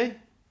Ruby.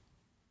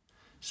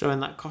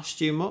 Sewing that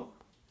costume up.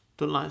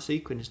 Doesn't like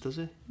sequins, does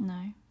he?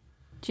 No.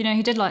 Do you know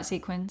who did like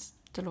sequins?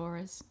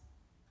 Dolores.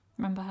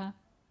 Remember her?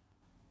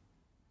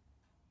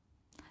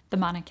 The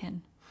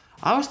mannequin.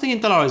 I was thinking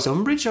Dolores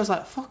Umbridge. I was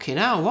like, fucking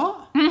hell,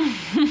 what?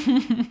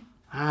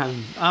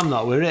 I'm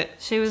not with it.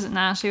 She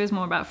was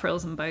more about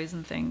frills and bows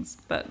and things,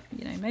 but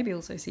you know, maybe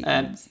also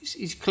sequins.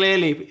 He's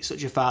clearly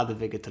such a father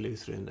figure to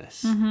Luther in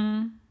this.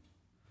 Mm-hmm.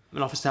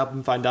 And offers to help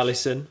him find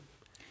Alison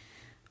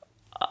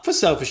for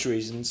selfish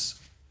reasons.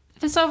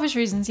 For selfish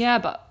reasons, yeah,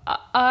 but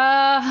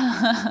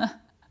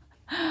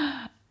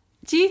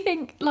do you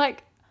think,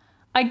 like,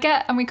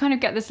 and we kind of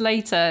get this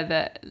later,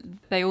 that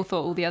they all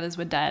thought all the others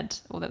were dead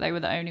or that they were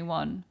the only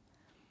one.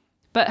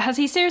 But has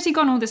he seriously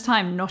gone all this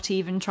time not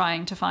even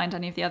trying to find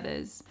any of the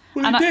others?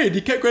 Well, he did.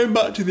 He kept going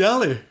back to the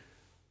alley.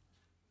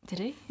 Did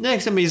he? Yeah,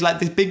 because he's like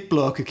this big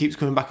bloke who keeps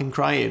coming back and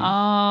crying.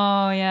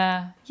 Oh,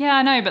 yeah. Yeah,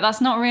 I know, but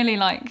that's not really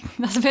like,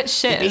 that's a bit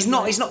shit. Yeah, he's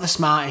not the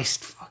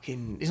smartest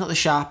he's not the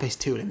sharpest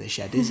tool in the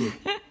shed, is he?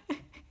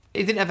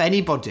 He didn't have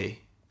anybody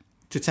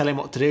to tell him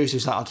what to do, so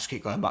he's like, I'll just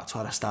keep going back to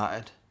where I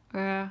started.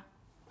 Yeah,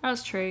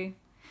 that's true.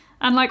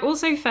 And like,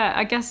 also fair,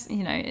 I guess,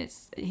 you know,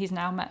 he's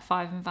now met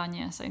Five and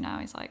Vanya, so now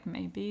he's like,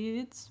 maybe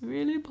it's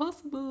really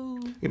possible.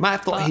 He might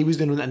have thought he was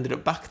the one that ended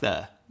up back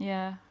there.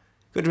 Yeah.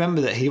 Good to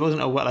remember that he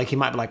wasn't aware, like, he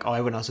might be like, oh,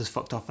 everyone else is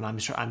fucked off and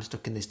I'm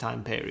stuck in this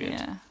time period.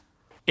 Yeah.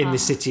 In the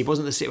city. It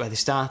wasn't the city where they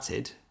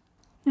started.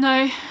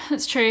 No,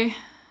 that's true.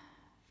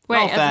 In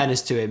all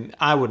fairness to him,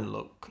 I wouldn't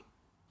look.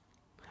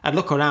 I'd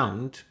look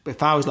around, but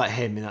if I was like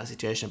him in that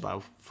situation, I'd be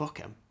like, fuck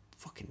it,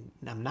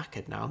 I'm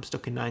knackered now. I'm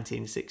stuck in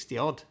 1960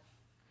 odd.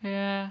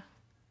 Yeah,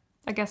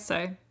 I guess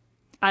so.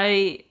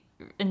 I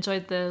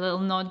enjoyed the little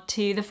nod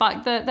to the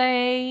fact that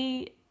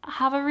they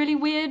have a really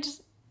weird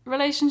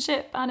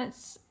relationship, and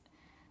it's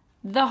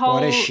the whole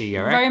what is she,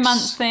 your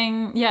romance ex?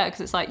 thing. Yeah, because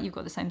it's like, you've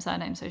got the same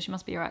surname, so she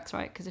must be your ex,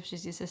 right? Because if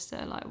she's your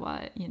sister, like,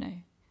 why, you know,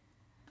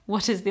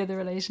 what is the other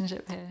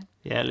relationship here?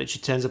 Yeah,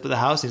 literally turns up at the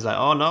house and he's like,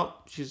 oh no,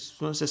 she's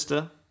my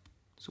sister.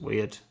 It's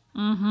weird.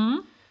 Mm-hmm.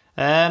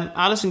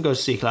 Alison goes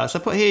to see Klaus. I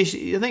put here,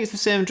 I think it's the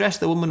same dress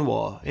the woman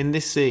wore in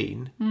this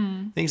scene.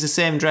 I think it's the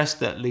same dress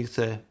that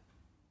Luther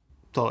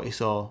thought he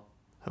saw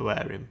her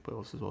wearing, but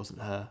also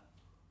wasn't her.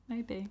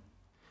 Maybe.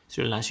 It's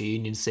a really nice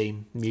reunion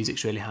scene. The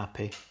music's really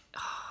happy.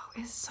 Oh,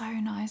 it's so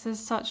nice. There's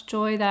such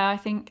joy there. I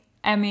think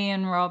Emmy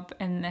and Rob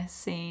in this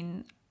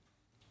scene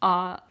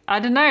are, I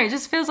don't know, it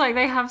just feels like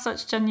they have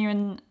such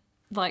genuine,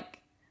 like,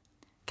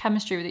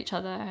 chemistry with each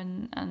other,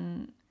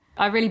 and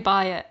I really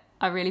buy it.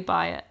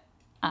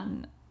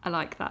 And I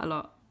like that a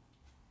lot.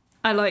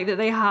 I like that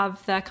they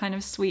have their kind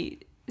of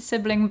sweet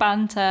sibling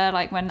banter,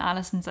 like when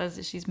Alison says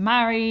that she's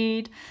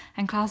married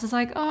and Klaus is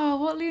like, oh,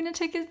 what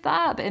lunatic is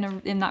that? But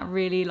in that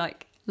really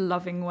like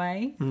loving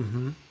way.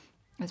 Mm-hmm.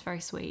 It's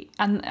very sweet.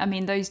 And I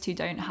mean, those two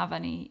don't have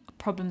any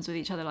problems with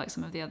each other like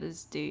some of the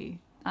others do.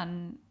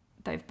 And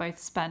they've both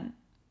spent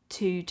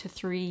 2 to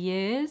 3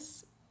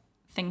 years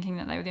thinking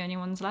that they were the only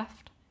ones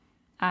left.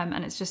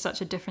 And it's just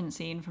such a different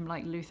scene from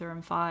like Luther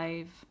and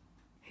Five.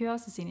 Who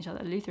else has seen each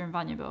other? Luther and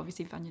Vanya, but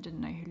obviously Vanya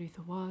didn't know who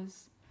Luther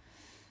was.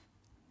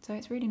 So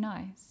it's really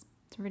nice.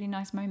 It's a really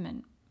nice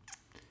moment.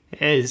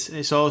 It is.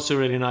 It's also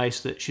really nice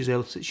that she's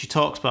able to, she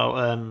talks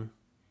about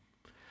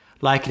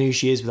liking who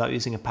she is without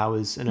using her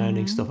powers and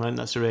earning stuff. And I think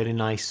that's a really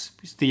nice,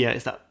 it's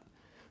that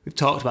we've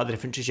talked about the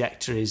different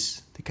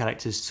trajectories the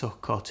characters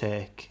took or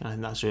take. And I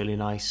think that's a really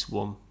nice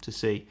one to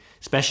see,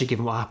 especially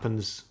given what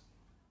happens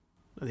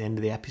at the end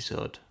of the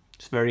episode.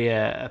 It's very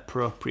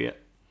appropriate.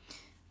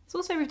 It's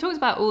also, we've talked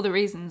about all the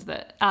reasons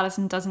that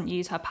Alison doesn't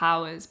use her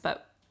powers,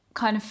 but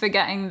kind of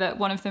forgetting that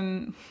one of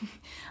them,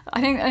 I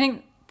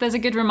think there's a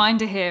good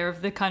reminder here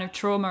of the kind of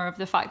trauma of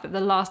the fact that the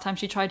last time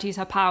she tried to use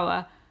her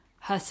power,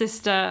 her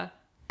sister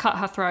cut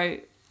her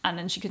throat and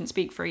then she couldn't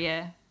speak for a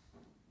year.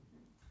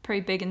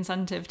 Pretty big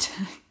incentive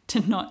to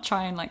not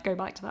try and like go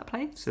back to that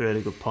place. It's a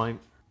really good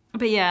point.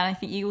 But yeah, I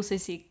think you also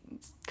see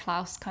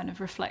Klaus kind of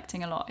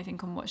reflecting a lot, I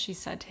think, on what she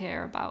said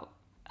here about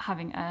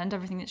having earned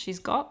everything that she's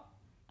got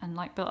and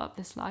like built up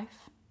this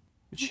life.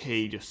 Which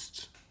he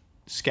just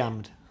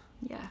scammed.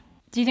 Yeah.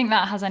 Do you think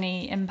that has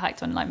any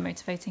impact on like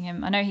motivating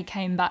him? I know he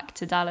came back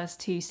to Dallas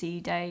to see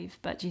Dave,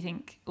 but do you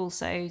think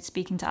also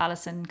speaking to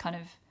Alison kind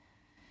of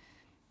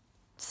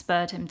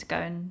spurred him to go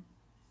and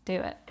do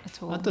it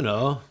at all? I don't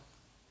know.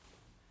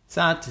 It's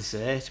hard to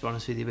say, to be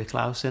honest with you, with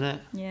Klaus in it.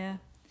 Yeah.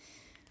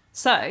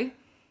 So,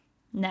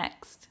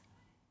 next,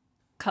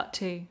 cut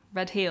to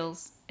Red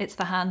Heels. It's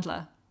the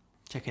handler.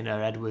 Checking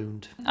her head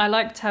wound. I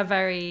liked her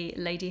very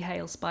Lady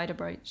Hale spider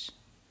brooch.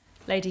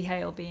 Lady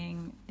Hale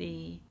being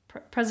the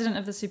President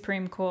of the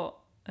Supreme Court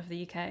of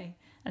the UK.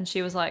 And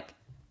she was like,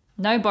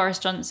 no, Boris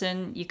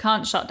Johnson, you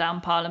can't shut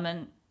down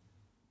Parliament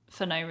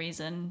for no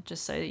reason,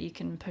 just so that you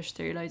can push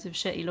through loads of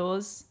shitty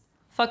laws.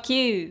 Fuck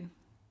you.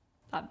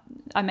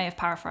 I may have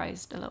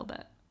paraphrased a little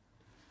bit.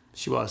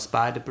 She wore a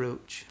spider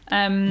brooch.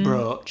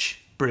 Brooch.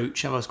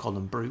 I always call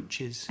them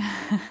brooches.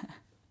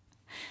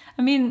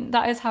 I mean,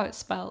 that is how it's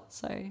spelt,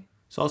 so...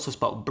 It's also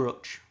spelled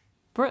brooch.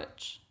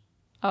 Brooch.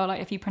 Oh,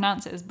 like if you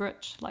pronounce it as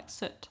brooch, like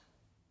soot.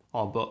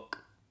 Or book.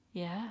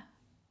 Yeah.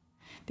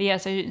 But yeah,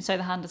 so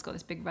the handler's got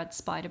this big red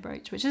spider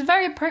brooch, which is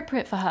very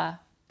appropriate for her.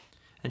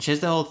 And she has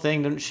the whole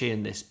thing, doesn't she,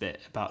 in this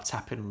bit, about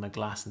tapping on the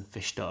glass and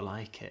fish don't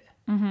like it.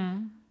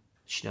 Mm-hmm.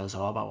 She knows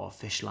all about what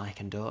fish like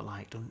and don't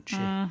like, doesn't she?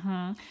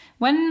 Mm-hmm.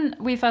 When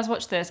we first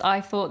watched this,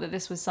 I thought that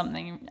this was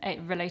something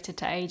related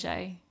to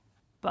AJ.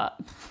 But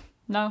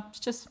no, it's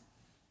just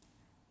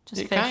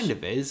it fish. Kind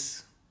of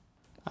is.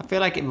 I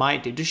feel like it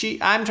might do.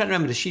 I'm trying to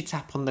remember, does she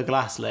tap on the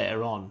glass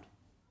later on?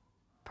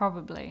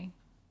 Probably.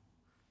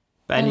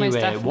 But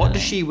anyway, what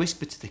does she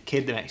whisper to the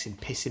kid that makes him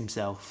piss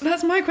himself?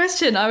 That's my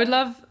question. I would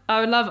love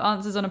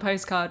answers on a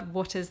postcard.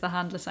 What is the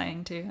handler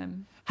saying to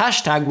him?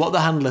 Hashtag what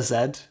the handler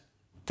said.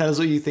 Tell us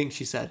what you think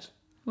she said.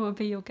 What would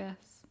be your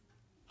guess?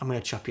 I'm going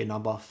to chop your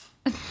knob off.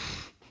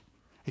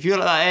 If you're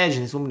at that age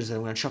and this woman said,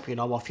 I'm going to chop your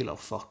knob off, you little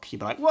fuck, you'd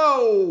be like,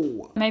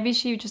 whoa! Maybe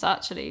she just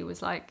actually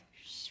was like,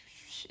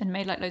 and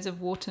made like loads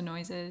of water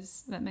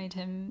noises that made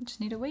him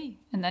just need a wee.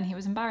 And then he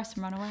was embarrassed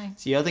and ran away.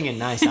 So you're thinking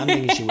nice. I'm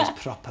thinking she was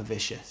proper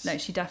vicious. No,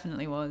 she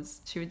definitely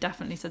was. She would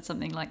definitely said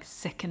something like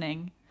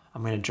sickening.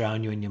 I'm going to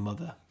drown you and your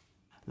mother.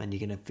 And then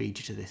you're going to feed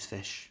you to this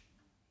fish.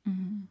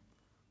 Mm-hmm.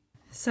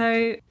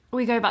 So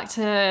we go back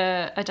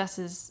to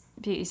Odessa's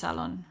beauty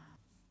salon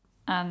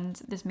and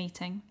this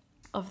meeting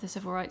of the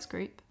civil rights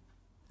group.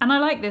 And I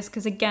like this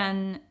because,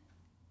 again,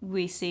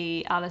 we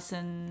see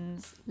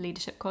Alison's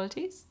leadership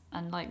qualities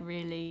and like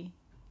really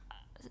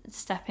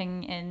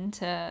stepping in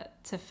to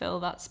fill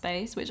that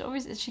space, which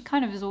obviously she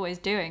kind of is always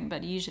doing,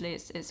 but usually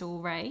it's all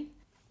Ray.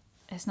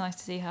 It's nice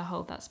to see her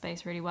hold that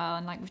space really well,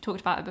 and like we've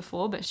talked about it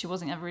before, but she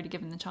wasn't ever really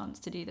given the chance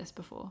to do this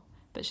before,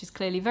 but she's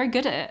clearly very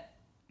good at it.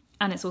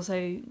 And it's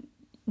also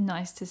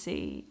nice to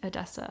see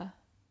Odessa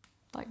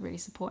like really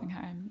supporting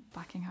her and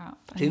backing her up.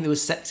 Do you think there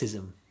was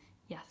sexism?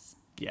 Yes.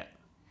 Yeah.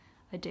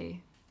 I do.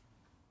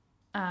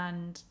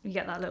 And you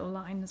get that little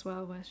line as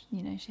well where,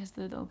 she has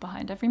the little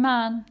behind every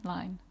man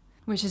line,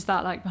 which is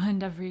that like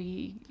behind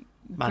every...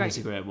 Man is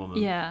a great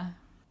woman. Yeah.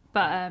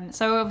 But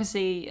so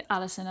obviously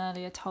Alison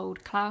earlier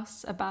told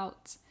Klaus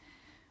about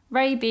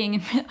Ray being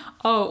in...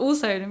 Oh,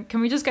 also, can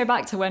we just go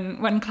back to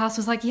when Klaus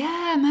was like,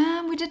 yeah,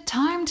 man, we did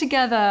time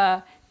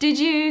together. Did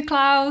you,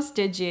 Klaus?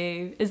 Did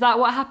you? Is that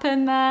what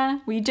happened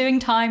there? Were you doing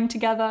time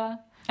together?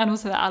 And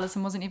also that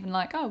Alison wasn't even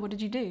like, oh, what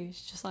did you do?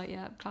 She's just like,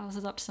 yeah, Klaus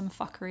is up to some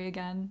fuckery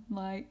again.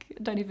 Like,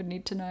 don't even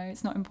need to know.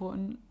 It's not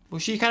important. Well,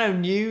 she kind of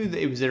knew that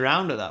he was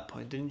around at that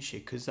point, didn't she?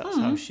 Because that's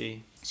how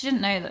she... She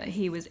didn't know that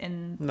he was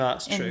in... No,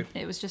 that's true.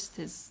 It was just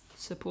his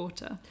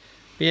supporter.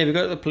 But yeah, we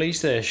go to the police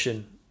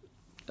station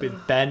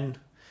with Ben.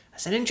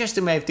 That's an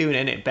interesting way of doing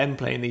it, isn't it? Ben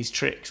playing these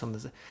tricks on the...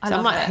 So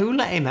I'm like, who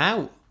let him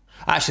out?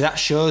 Actually, that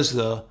shows,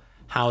 though,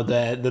 how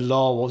the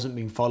law wasn't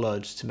being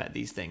followed to make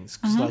these things.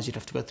 Because otherwise you'd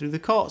have to go through the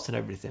courts and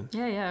everything.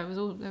 Yeah, it was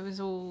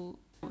all...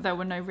 There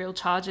were no real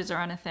charges or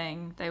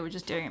anything. They were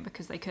just doing it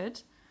because they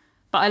could.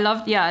 But I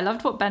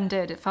loved what Ben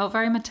did. It felt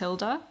very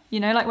Matilda.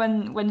 Like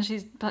when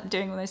she's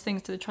doing all those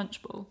things to the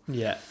trunch ball.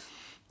 Yeah.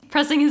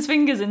 Pressing his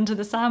fingers into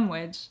the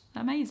sandwich.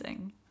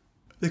 Amazing.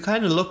 They're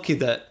kind of lucky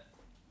that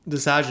the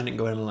sergeant didn't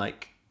go in and,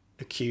 like,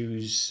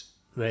 accuse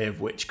Ray of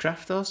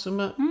witchcraft or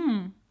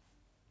something.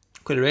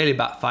 Could have really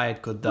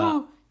backfired, could that?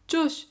 Oh,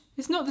 Josh,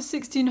 it's not the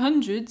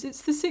 1600s,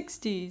 it's the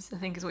 60s. I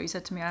think is what you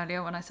said to me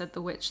earlier when I said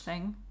the witch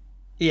thing.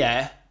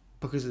 Yeah,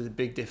 because of the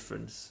big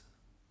difference.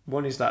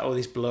 One is like, oh,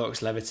 this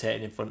bloke's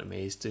levitating in front of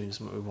me, he's doing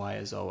something with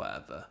wires or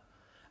whatever.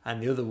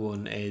 And the other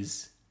one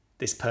is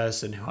this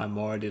person who I'm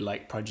already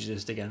like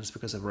prejudiced against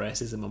because of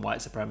racism and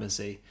white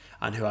supremacy,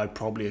 and who I'd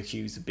probably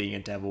accuse of being a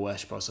devil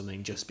worshipper or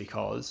something just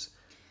because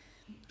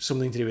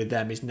something to do with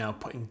them is now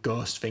putting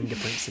ghost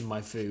fingerprints in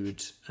my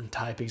food and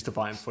typing stuff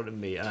out in front of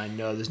me, and I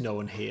know there's no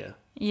one here.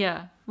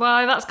 Yeah.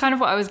 Well, that's kind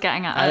of what I was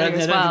getting at earlier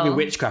as well. I don't think it'd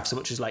be witchcraft so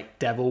much as like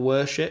devil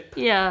worship.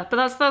 Yeah, but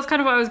that's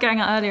kind of what I was getting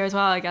at earlier as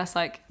well, I guess.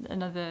 Like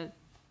another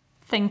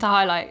thing to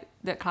highlight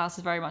that Klaus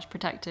is very much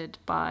protected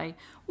by,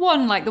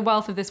 one, like the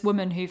wealth of this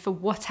woman who for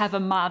whatever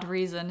mad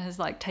reason has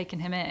like taken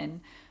him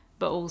in,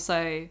 but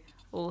also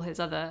all his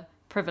other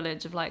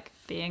privilege of like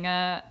being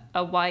a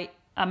white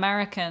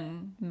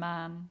American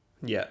man.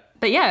 Yeah.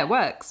 But yeah, it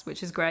works,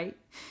 which is great.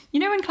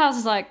 When Klaus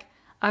is like,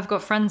 I've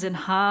got friends in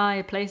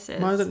high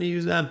places. Why don't you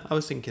use them? I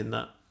was thinking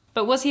that.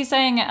 But was he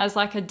saying it as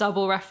like a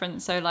double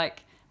reference? So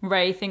like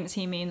Ray thinks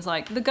he means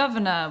like the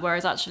governor,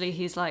 whereas actually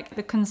he's like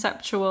the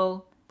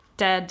conceptual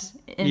dead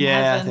in heaven.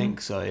 Yeah, I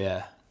think so,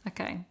 yeah.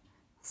 Okay.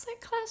 So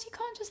Klaus, you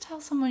can't just tell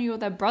someone you're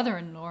their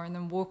brother-in-law and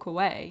then walk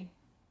away.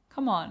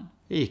 Come on.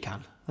 Yeah, you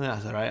can. I think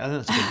that's all right. I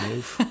think that's a good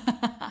move.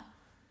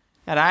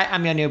 All right,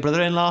 I'm your new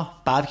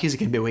brother-in-law. Barbecues are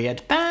going to be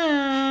weird.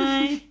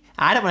 Bye.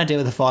 I don't want to deal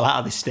with the fallout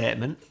of this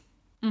statement.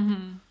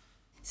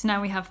 So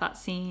now we have that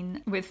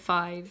scene with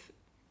Five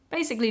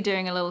basically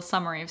doing a little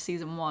summary of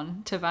season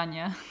 1 to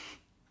Vanya.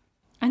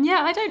 And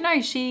yeah, I don't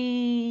know.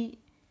 She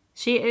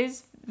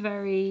is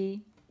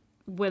very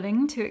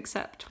willing to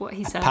accept what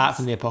he says. Apart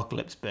from the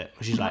apocalypse bit,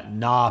 where she's like,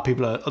 nah,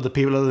 other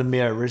people other than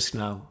me are at risk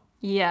now.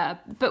 Yeah,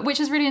 but which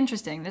is really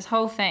interesting. This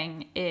whole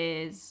thing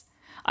is,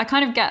 I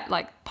kind of get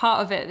like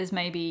part of it is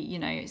maybe, you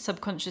know,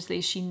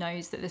 subconsciously she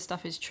knows that this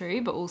stuff is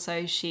true, but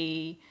also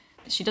she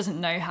doesn't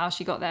know how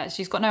she got there.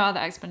 She's got no other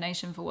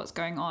explanation for what's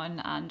going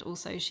on, and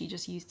also she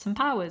just used some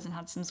powers and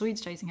had some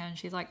Swedes chasing her, and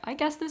she's like, I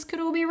guess this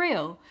could all be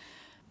real.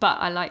 But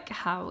I like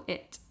how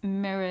it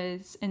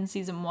mirrors in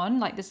season 1.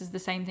 Like, this is the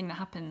same thing that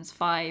happens.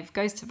 Five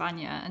goes to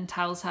Vanya and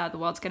tells her the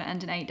world's going to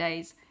end in 8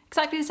 days.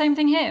 Exactly the same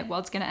thing here.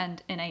 World's going to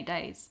end in 8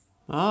 days.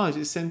 Oh, is it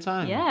the same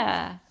time?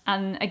 Yeah.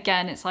 And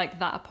again, it's like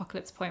that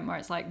apocalypse point where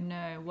it's like,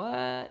 no,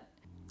 what?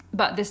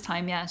 But this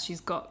time, yeah, she's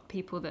got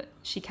people that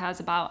she cares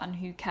about and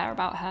who care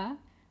about her.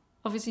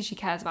 Obviously, she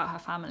cares about her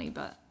family,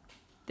 but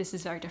this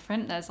is very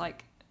different. There's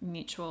like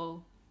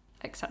mutual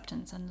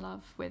acceptance and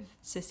love with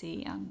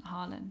Sissy and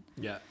Harlan.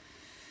 Yeah.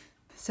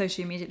 So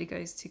she immediately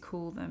goes to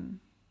call them,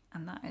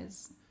 and that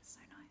is so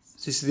nice.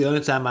 So this is the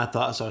only time I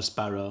thought I saw a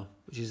sparrow,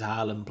 which is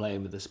Harlan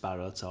playing with the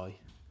sparrow toy.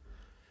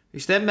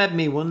 Which then made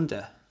me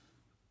wonder,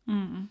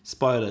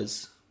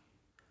 spoilers,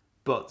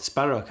 but the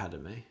Sparrow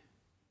Academy,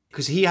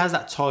 because he has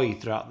that toy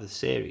throughout the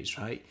series,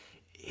 right?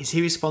 Is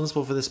he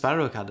responsible for the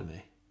Sparrow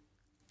Academy?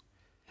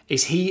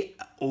 Is he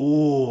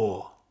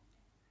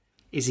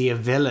a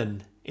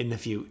villain in the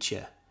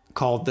future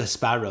called the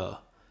Sparrow,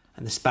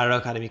 and the Sparrow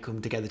Academy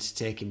come together to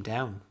take him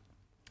down?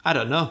 I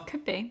don't know.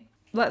 Could be.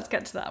 Let's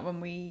get to that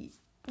when we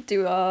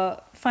do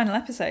our final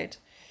episode.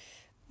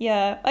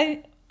 Yeah,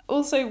 I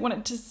also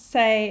wanted to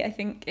say, I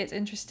think it's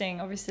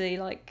interesting, obviously,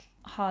 like,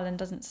 Harlan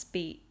doesn't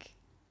speak,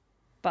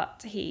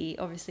 but he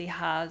obviously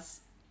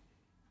has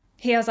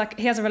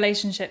a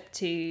relationship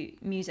to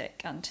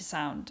music and to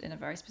sound in a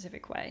very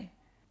specific way.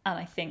 And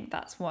I think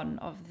that's one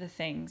of the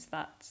things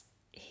that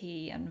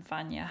he and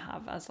Vanya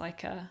have as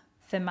like a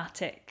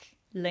thematic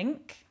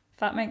link, if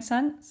that makes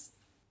sense.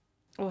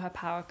 All her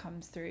power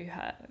comes through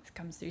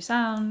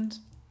sound,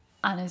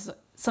 and is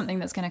something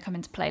that's going to come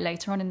into play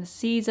later on in the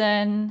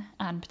season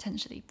and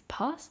potentially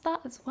past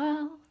that as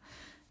well.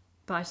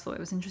 But I just thought it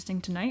was interesting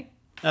to note.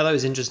 I thought it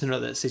was interesting to note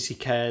that Sissy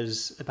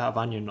cares about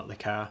Vanya, not the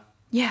car.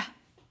 Yeah.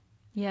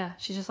 Yeah.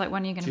 She's just like,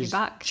 when are you going to be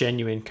back?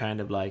 Genuine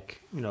kind of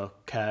like, you know,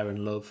 care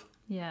and love.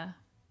 Yeah.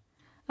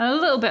 And a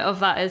little bit of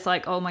that is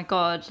like, oh my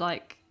God,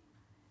 like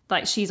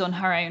she's on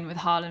her own with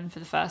Harlan for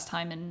the first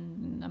time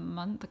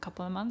in a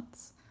couple of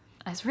months.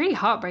 It's really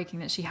heartbreaking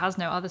that she has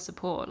no other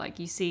support. Like,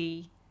 you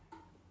see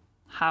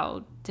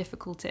how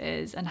difficult it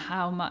is and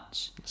how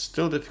much... It's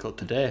still difficult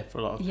today for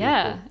a lot of people.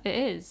 Yeah, it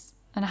is.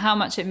 And how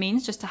much it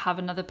means just to have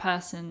another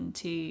person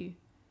to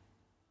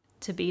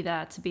be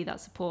there, to be that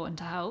support and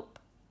to help.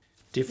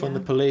 Defund the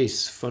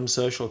police, fund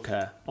social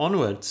care.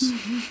 Onwards.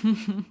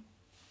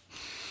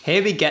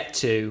 Here we get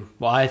to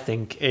what I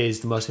think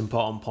is the most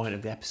important point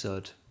of the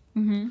episode.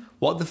 Mm-hmm.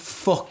 What the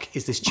fuck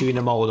is this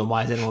tuna mould, and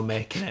why is anyone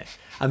making it?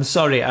 I'm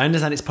sorry, I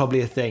understand it's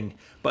probably a thing,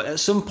 but at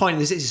some point in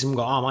the city, someone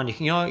go, oh man,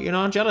 you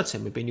know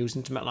gelatin we've been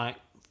using to make like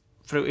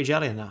fruity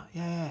jelly and that.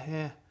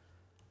 Yeah.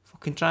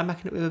 Fucking try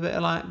making it with a bit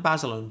of like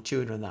basil and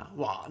tuna and that.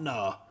 What?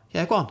 No.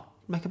 Yeah, go on.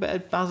 Make a bit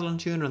of basil and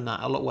tuna and that.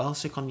 It'll look well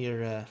sick on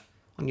your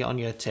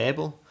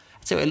table.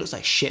 I tell you what, it looks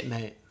like shit,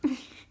 mate.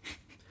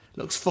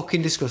 Looks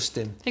fucking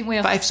disgusting.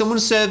 But if someone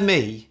served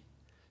me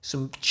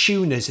some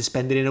tuna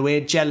suspended in a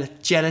weird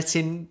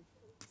gelatin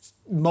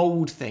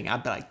mould thing,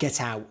 I'd be like,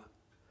 get out.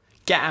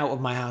 Get out of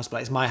my house. But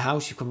like, it's my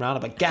house, you come round.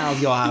 I'd be like, get out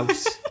of your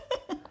house.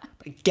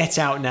 Like, get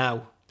out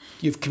now.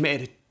 You've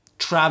committed a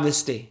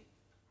travesty.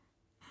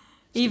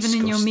 Even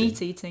disgusting. In your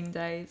meat-eating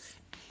days.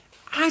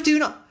 I do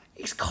not...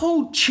 It's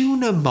called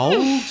tuna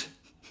mould.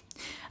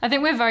 I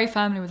think we're very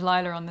firmly with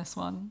Lila on this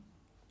one.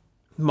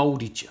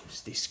 Mouldy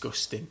just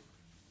disgusting.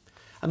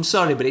 I'm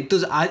sorry, but it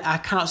does. I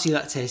cannot see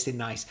that tasting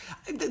nice.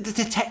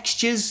 The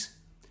textures,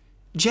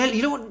 jelly.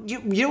 You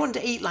don't want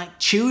to eat like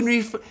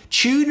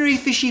tunery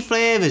fishy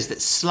flavours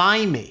that's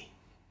slimy.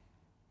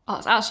 Oh,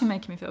 it's actually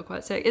making me feel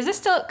quite sick. Is this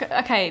still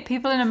okay?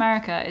 People in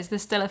America, is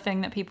this still a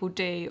thing that people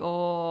do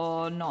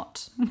or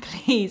not?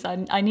 Please,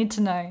 I need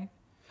to know.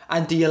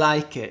 And do you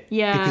like it?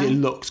 Yeah, because it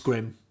looks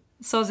grim.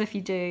 Soz if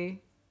you do.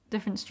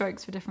 Different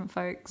strokes for different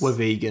folks. We're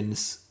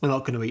vegans. We're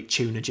not going to eat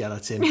tuna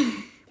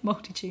gelatin.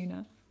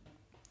 Multi-tuna.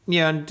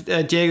 Yeah,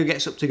 and Diego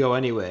gets up to go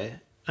anyway,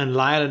 and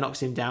Lila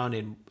knocks him down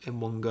in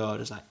one go,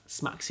 just like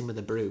smacks him with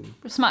a broom.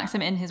 Smacks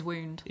him in his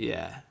wound.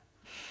 Yeah.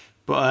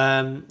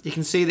 But you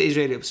can see that he's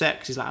really upset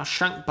because he's like, I was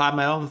shanked by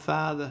my own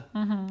father.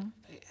 Mm-hmm.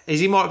 Is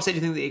he more upset, do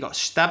you think, that he got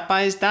stabbed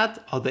by his dad,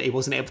 or that he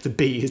wasn't able to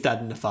beat his dad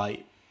in the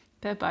fight?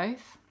 Bit of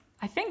both.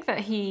 I think that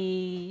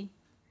he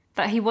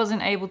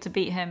wasn't able to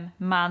beat him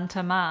man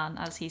to man,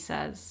 as he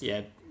says.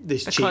 Yeah,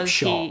 this cheap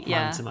shot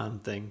man to man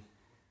thing.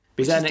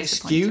 But is that an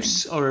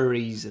excuse or a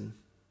reason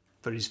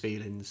for his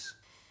feelings?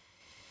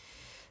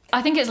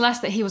 I think it's less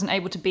that he wasn't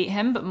able to beat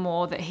him, but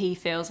more that he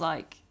feels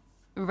like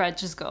Reg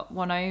has got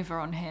one over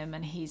on him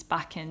and he's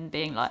back in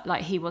being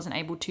like he wasn't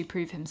able to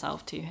prove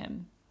himself to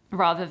him,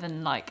 rather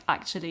than like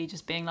actually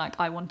just being like,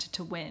 I wanted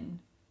to win.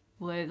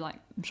 Although like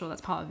I'm sure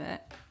that's part of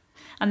it.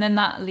 And then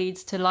that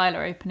leads to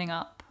Lila opening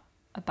up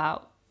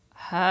about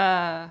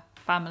her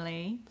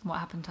family and what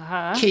happened to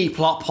her. Key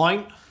plot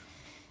point.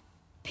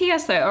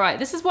 P.S. though, alright,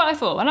 this is what I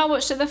thought when I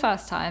watched it the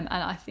first time,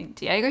 and I think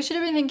Diego should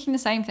have been thinking the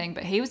same thing,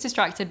 but he was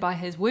distracted by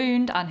his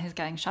wound and his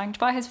getting shanked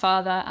by his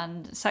father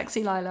and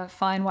sexy Lila,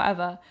 fine,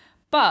 whatever.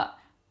 But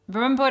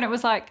remember when it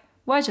was like,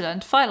 where'd you learn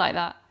to fight like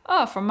that?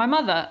 Oh, from my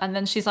mother. And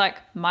then she's like,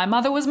 my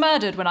mother was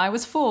murdered when I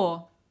was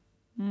 4.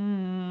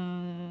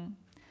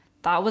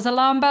 That was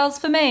alarm bells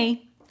for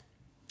me.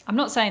 I'm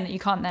not saying that you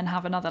can't then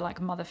have another like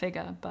mother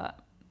figure, but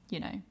you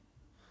know.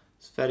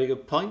 It's a very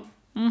good point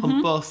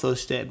on both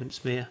those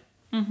statements, Mia.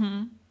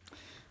 Then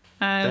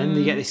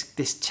you get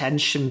this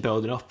tension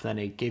building up, and then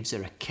he gives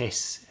her a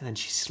kiss, and then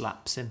she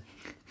slaps him.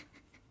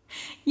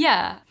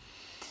 Yeah.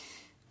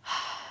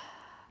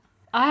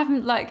 I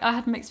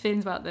had mixed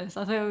feelings about this.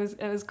 I thought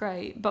it was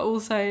great, but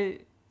also,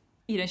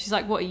 you know, she's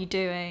like, "What are you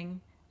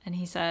doing?" And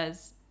he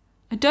says,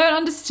 "I don't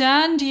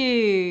understand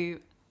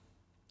you."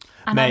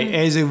 And Mate,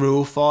 here's a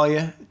rule for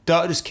you: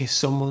 don't just kiss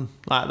someone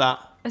like that.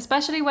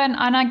 Especially when,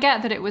 and I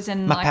get that it was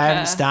in My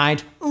parents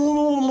died.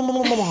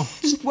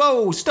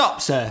 Whoa, stop,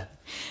 sir.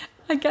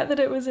 I get that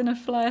it was in a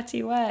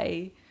flirty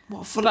way.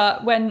 What for?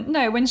 But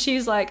when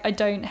she's like, I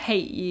don't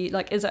hate you,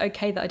 like, is it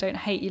okay that I don't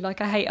hate you like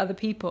I hate other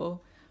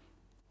people?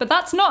 But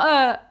that's not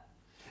a...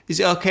 Is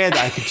it okay that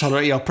I can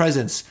tolerate your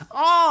presence?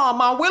 Oh,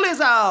 my will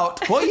is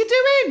out. What are you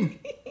doing?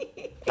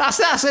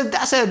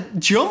 That's a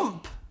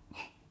jump.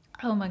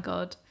 Oh my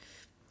God.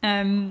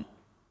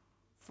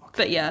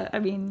 But yeah, I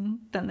mean,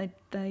 then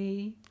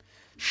they...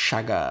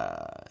 Shag.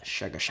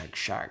 Please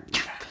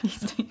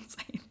don't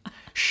say that.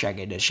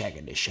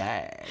 Shaggy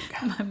shag.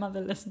 My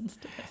mother listens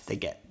to this. They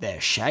get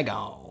their shag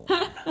on.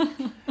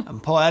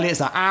 And poor Elliot's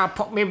like,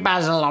 put me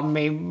basil on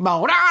me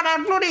mold.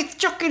 That bloody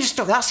chucking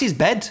stuff. That's his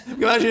bed. You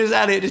imagine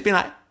Elliot just being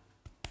like,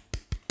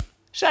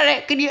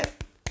 sorry, can you...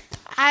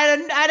 I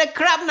had a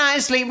crap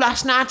night's sleep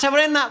last night. I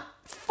was in that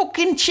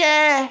fucking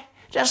chair.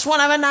 Just want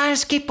to have a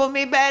nice keep on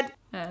me bed.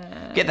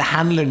 Get the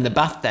handler in the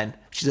bath then.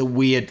 Which is a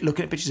weird...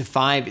 Looking at pictures of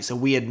 5, it's a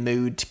weird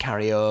mood to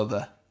carry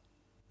over.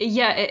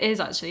 Yeah, it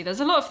is actually. There's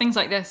a lot of things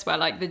like this where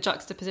like the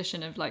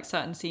juxtaposition of like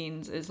certain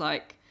scenes is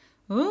like,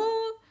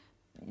 oh,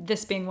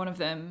 this being one of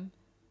them.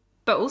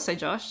 But also,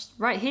 Josh,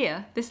 right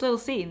here, this little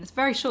scene, this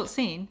very short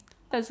scene,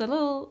 there's a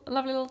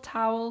lovely little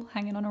towel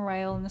hanging on a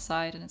rail on the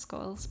side, and it's got a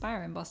little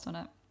sparrow embossed on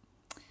it.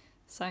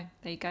 So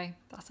there you go.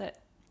 That's it.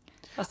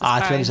 That's the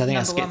To be honest, I think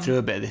I number skipped 1. through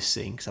a bit of this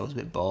scene because I was a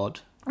bit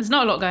bored. There's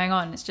not a lot going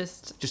on. It's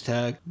just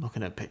her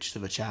looking at pictures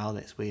of a child.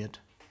 It's weird.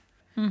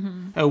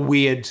 A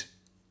weird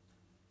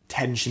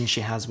tension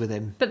she has with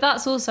him. But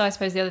that's also, I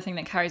suppose, the other thing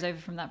that carries over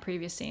from that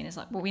previous scene is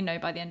like, well, we know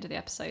by the end of the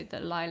episode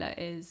that Lila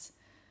is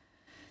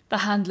the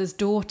handler's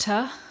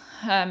daughter,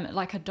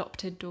 like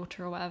adopted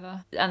daughter or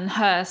whatever. And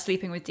her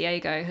sleeping with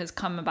Diego has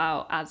come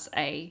about as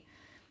a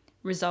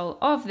result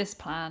of this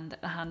plan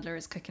that the handler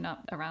is cooking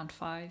up around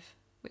 5,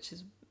 which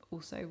is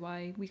also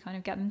why we kind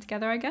of get them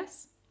together, I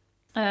guess.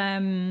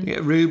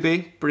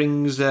 Ruby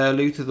brings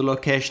Lou to the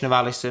location of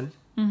Alison.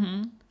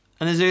 And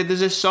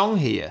there's a song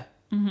here.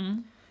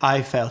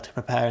 I fail to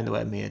prepare in the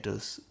way Mia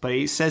does. But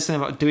it says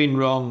something about doing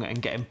wrong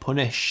and getting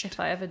punished. If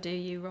I ever do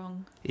you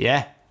wrong.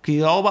 Yeah, because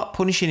he's all about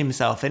punishing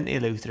himself, isn't he,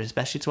 Luther?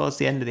 Especially towards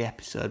the end of the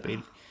episode. But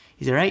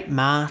he's a right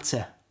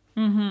martyr.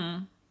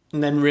 And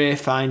then Ray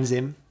finds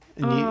him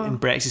and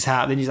breaks his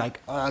heart. Then he's like,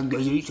 I'm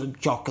going to eat some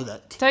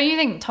chocolate. Don't you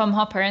think Tom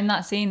Hopper in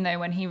that scene, though,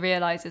 when he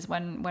realises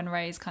when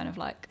Ray's kind of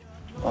like...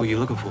 Who are you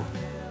looking for?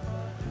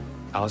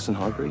 Alison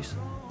Hargreaves?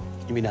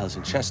 You mean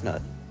Alison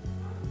Chestnut?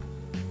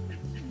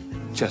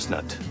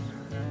 Chestnut.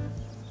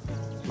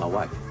 My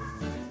wife.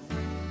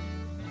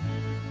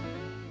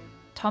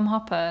 Tom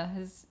Hopper,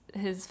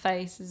 his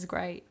face is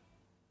great.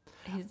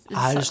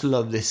 I just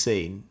love this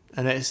scene.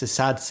 And it's a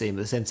sad scene,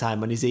 but at the same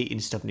time, when he's eating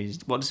stuff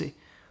and what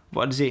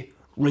does he?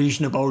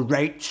 Reasonable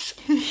rates.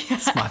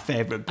 It's my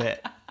favourite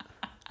bit.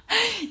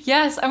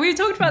 Yes, and we've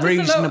talked about this a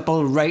lot.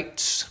 Reasonable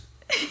rates.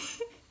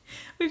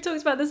 We've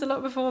talked about this a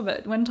lot before,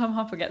 but when Tom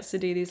Hopper gets to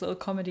do these little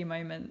comedy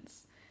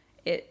moments,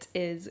 it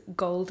is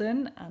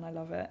golden, and I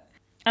love it.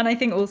 And I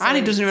think also... And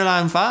he doesn't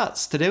rely on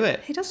farts to do it.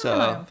 He doesn't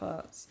rely on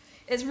farts.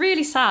 It's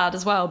really sad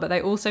as well, but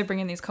they also bring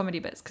in these comedy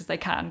bits because they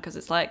can, because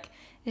it's like,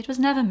 it was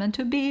never meant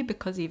to be,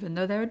 because even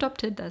though they're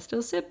adopted, they're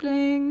still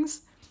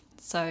siblings.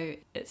 So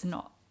it's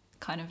not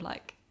kind of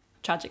like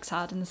tragic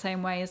sad in the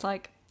same way as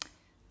like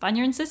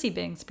Vanya and Sissy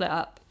being split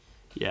up.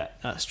 Yeah,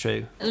 that's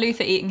true.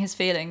 Luther eating his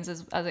feelings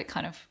as it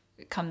kind of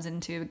comes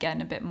into again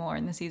a bit more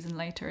in the season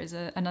later is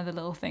another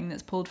little thing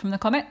that's pulled from the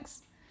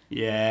comics.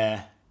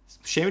 Yeah.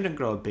 Shame he didn't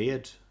grow a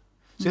beard.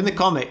 So in the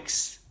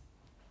comics,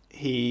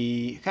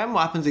 I can't remember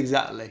what happens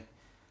exactly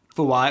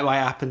for why it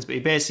happens, but he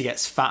basically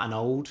gets fat and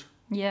old.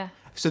 Yeah.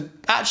 So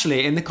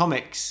actually, in the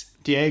comics,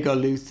 Diego,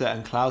 Luther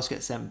and Klaus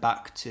get sent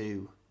back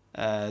to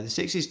the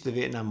 60s to the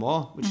Vietnam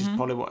War, which is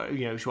probably what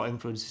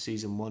influenced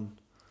season 1.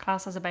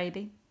 Klaus has a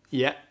baby.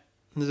 Yeah,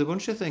 and there's a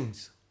bunch of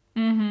things.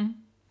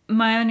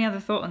 My only other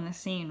thought on this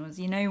scene was,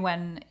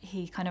 when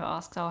he kind of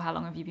asks, "Oh, how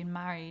long have you been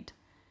married?"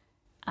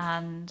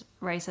 And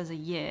Ray says a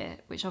year,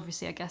 which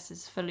obviously I guess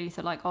is for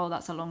Luther like, "Oh,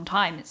 that's a long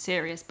time. It's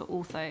serious," but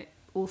also,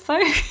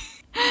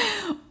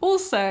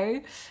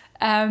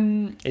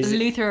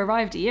 Luther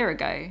arrived a year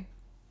ago,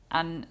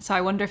 and so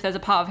I wonder if there's a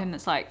part of him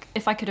that's like,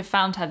 if I could have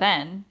found her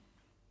then,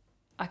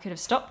 I could have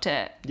stopped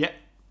it. Yeah,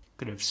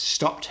 could have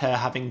stopped her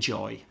having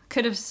joy.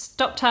 Could have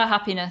stopped her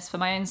happiness for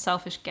my own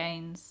selfish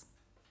gains.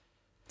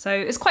 So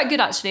it's quite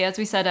good, actually, as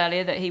we said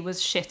earlier, that he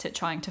was shit at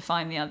trying to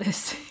find the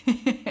others.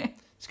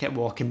 Just kept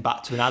walking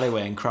back to an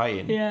alleyway and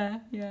crying. Yeah.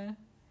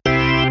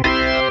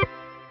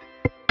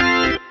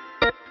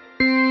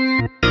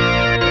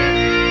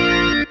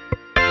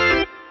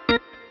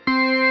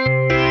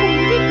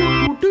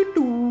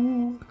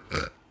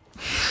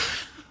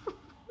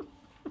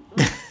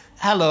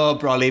 Hello,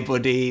 Brolly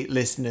Buddy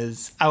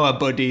listeners, our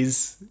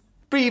buddies.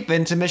 Brief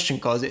intermission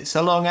because it's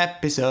a long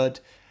episode.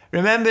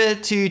 Remember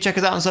to check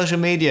us out on social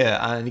media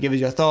and give us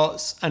your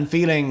thoughts and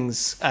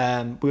feelings.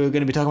 We're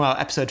going to be talking about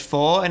episode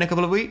 4 in a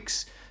couple of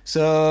weeks.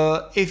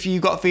 So if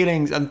you've got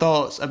feelings and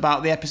thoughts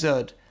about the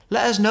episode,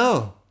 let us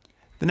know.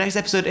 The next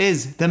episode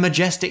is The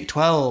Majestic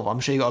 12. I'm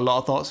sure you've got a lot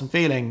of thoughts and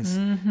feelings.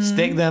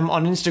 Stick them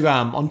on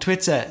Instagram, on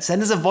Twitter.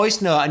 Send us a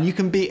voice note and you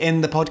can be in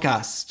the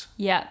podcast.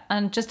 Yeah,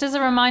 and just as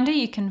a reminder,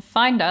 you can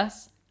find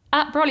us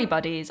at Brolly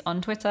Buddies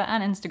on Twitter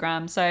and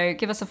Instagram. So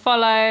give us a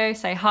follow,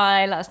 say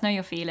hi, let us know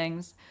your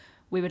feelings.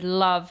 We would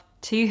love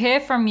to hear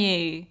from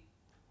you.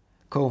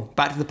 Cool.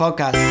 Back to the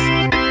podcast.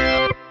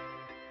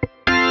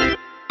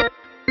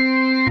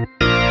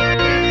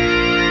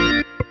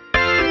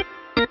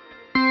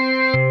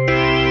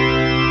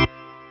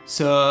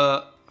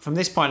 So from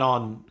this point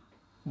on,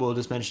 we'll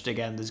just mention it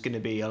again, there's going to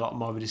be a lot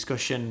more of a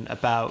discussion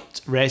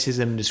about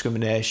racism,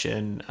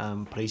 discrimination,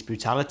 and police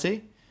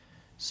brutality.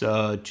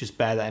 So just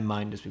bear that in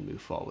mind as we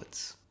move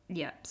forwards.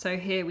 Yeah, so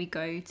here we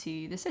go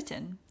to the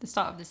sit-in, the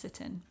start of the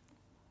sit-in.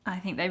 I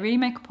think they really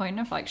make a point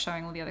of like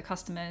showing all the other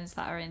customers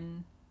that are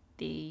in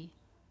the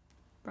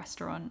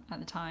restaurant at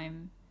the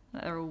time,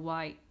 that they're all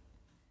white.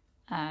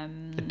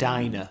 The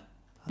diner.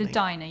 The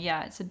diner,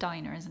 yeah, it's a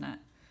diner, isn't it?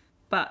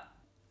 But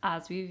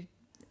as we've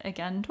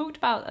again talked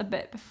about a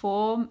bit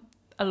before,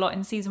 a lot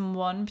in season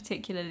 1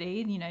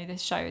 particularly,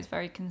 this show is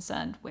very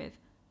concerned with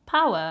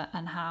power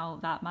and how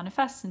that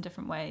manifests in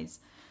different ways.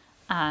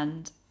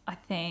 And I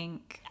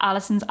think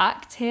Alison's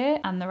act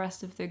here and the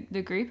rest of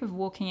the group of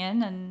walking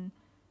in and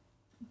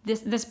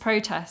this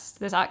protest,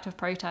 this act of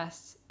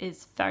protest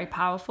is very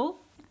powerful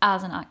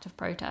as an act of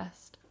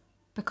protest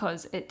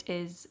because it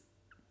is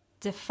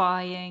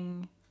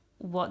defying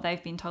what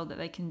they've been told that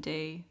they can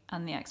do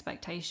and the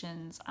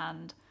expectations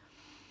and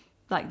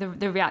like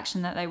the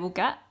reaction that they will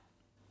get.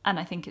 And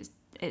I think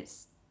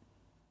it's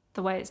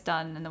the way it's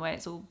done and the way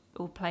it's all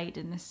played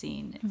in this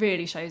scene, it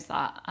really shows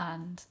that.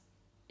 And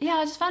yeah,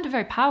 I just found it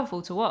very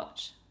powerful to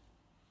watch.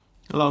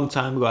 A long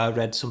time ago I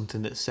read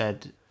something that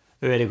said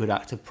a really good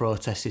act of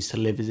protest is to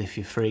live as if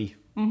you're free.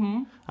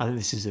 Mm-hmm. I think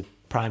this is a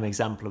prime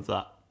example of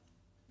that.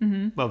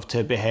 Mm-hmm. Of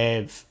to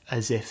behave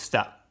as if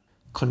that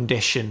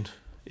condition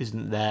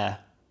isn't there,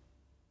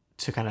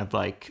 to kind of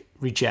like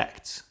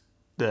reject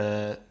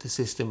the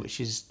system which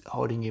is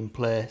holding you in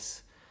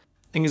place.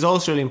 I think it's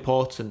also really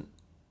important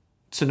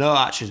to know,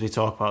 actually, as we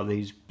talk about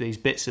these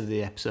bits of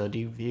the episode,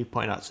 you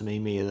point out to me,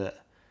 Mia,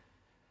 that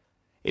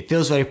it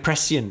feels very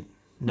prescient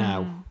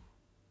now. Mm.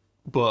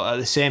 But at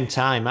the same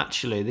time,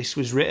 actually, this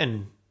was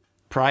written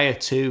prior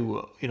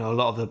to, a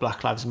lot of the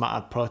Black Lives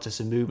Matter protests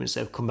and movements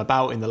that have come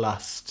about in the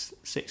last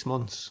 6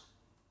 months.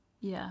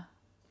 Yeah.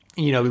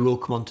 We will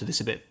come on to this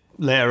a bit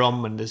later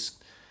on when there's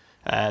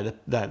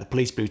the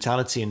police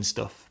brutality and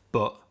stuff.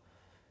 But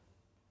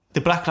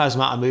the Black Lives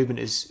Matter movement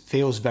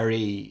feels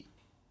very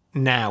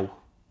now.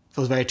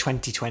 Feels very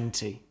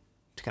 2020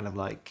 to kind of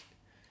like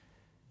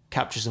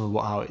capture some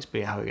of how it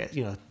gets,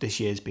 this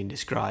year's been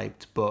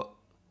described. But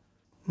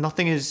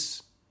nothing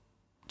has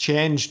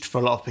changed for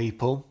a lot of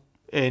people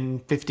in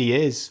 50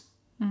 years,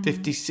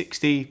 50,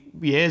 60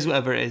 years,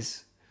 whatever it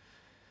is.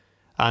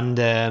 And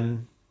I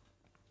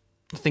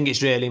think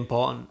it's really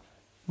important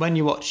when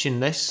you're watching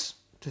this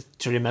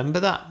to remember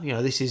that,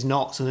 this is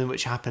not something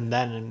which happened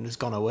then and has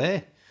gone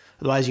away.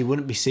 Otherwise you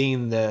wouldn't be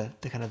seeing the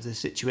kind of the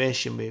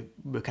situation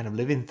we're kind of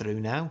living through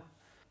now.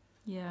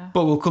 Yeah.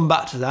 But we'll come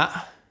back to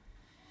that,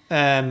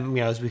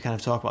 as we kind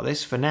of talk about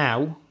this. For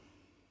now,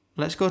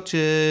 let's go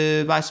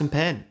to buy some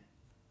paint.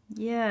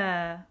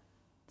 Yeah.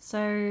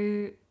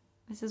 So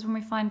this is when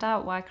we find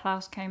out why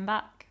Klaus came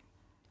back.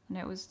 And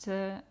it was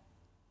to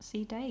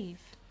see Dave.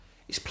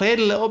 It's played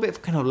a little bit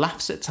of kind of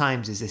laughs at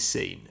times, is this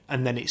scene.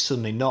 And then it's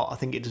suddenly not. I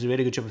think it does a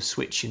really good job of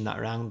switching that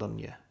around on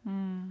you.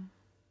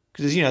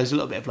 Because, there's a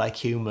little bit of like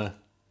humour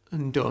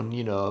and done,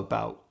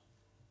 about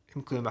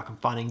him coming back and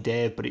finding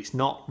Dave. But it's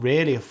not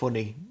really a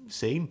funny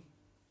scene.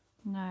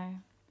 No.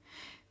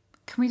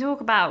 Can we talk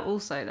about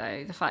also,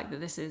 though, the fact that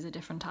this is a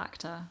different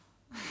actor?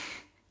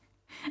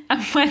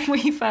 And when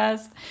we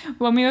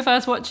were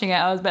first watching it,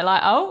 I was a bit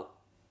like, oh,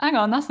 hang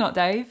on, that's not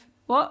Dave.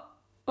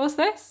 What's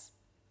this?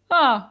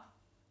 Oh.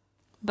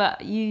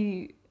 But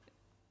you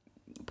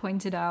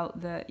pointed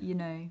out that,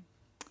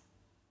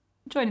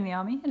 joining the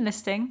army,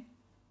 enlisting,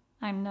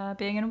 and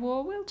being in a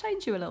war will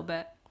change you a little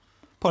bit.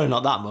 Probably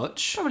not that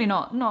much. Probably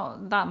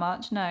not that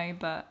much, no,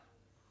 but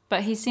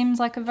he seems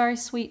like a very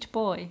sweet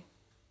boy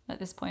at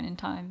this point in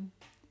time.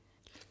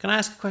 Can I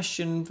ask a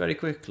question very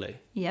quickly?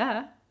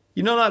 Yeah.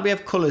 Like we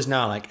have colours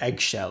now, like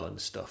eggshell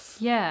and stuff.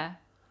 Yeah.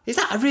 Is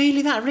that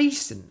really that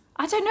recent?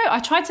 I don't know. I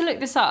tried to look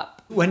this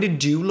up. When did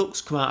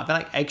Dulux come out? I feel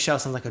like eggshell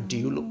sounds like a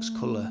Dulux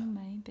colour.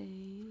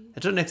 Maybe. I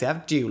don't know if they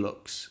have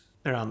Dulux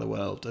around the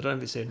world. I don't know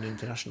if it's an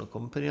international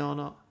company or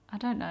not. I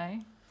don't know.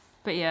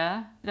 But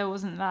yeah, there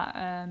wasn't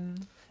that...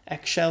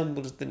 Eggshell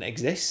didn't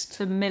exist.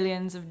 the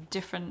millions of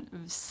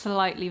different,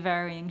 slightly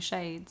varying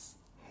shades.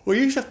 Well,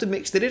 you used to have to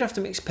mix... They did have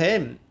to mix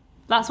paint.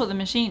 That's what the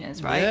machine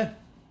is, right? Yeah.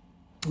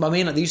 But I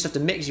mean, like, they used to have to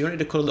mix. You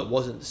wanted a colour that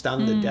wasn't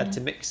standard. They had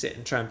to mix it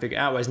and try and figure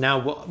it out. Whereas now,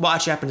 what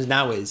actually happens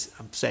now is,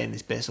 I'm saying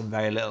this based on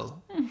very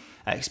little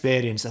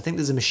experience, I think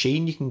there's a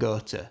machine you can go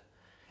to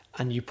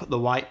and you put the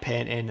white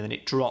paint in and then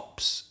it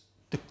drops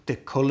the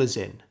colours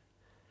in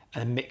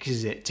and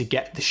mixes it to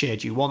get the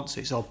shade you want. So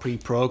it's all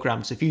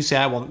pre-programmed. So if you say,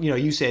 I want,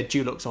 you say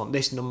Dulux on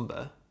this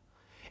number,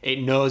 it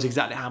knows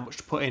exactly how much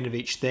to put in of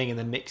each thing and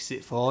then mixes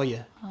it for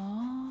you.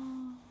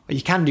 Oh. But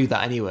you can do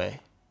that anyway.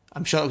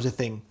 I'm sure it was a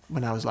thing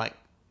when I was like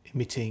in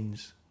my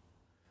teens,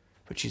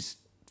 which is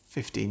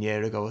 15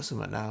 years ago or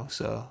something now,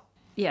 so...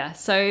 Yeah,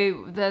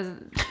 so there's...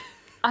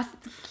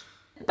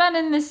 Ben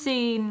in this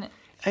scene...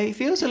 It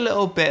feels a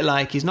little bit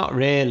like he's not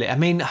really... I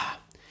mean,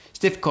 it's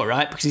difficult,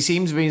 right? Because he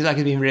seems like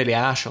he's being really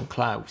harsh on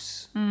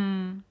Klaus.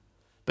 Mm.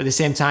 But at the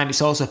same time,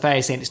 it's also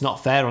fair saying it's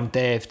not fair on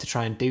Dave to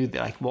try and do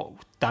like what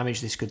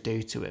damage this could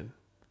do to him.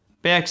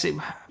 But yeah, 'cause it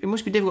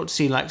must be difficult to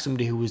see like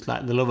somebody who was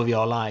like the love of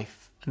your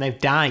life and they've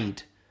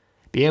died.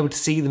 Be able to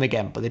see them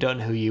again, but they don't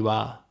know who you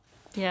are.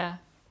 Yeah,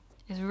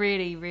 it's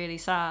really, really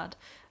sad.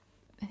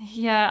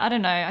 Yeah, I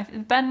don't know.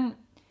 Ben,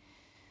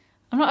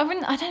 I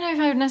don't know if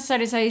I would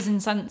necessarily say he's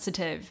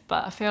insensitive,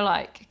 but I feel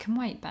like, can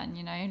wait, Ben,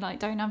 like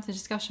don't have the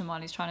discussion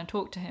while he's trying to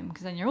talk to him,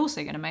 because then you're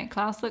also going to make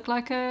Klaus look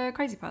like a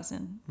crazy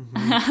person.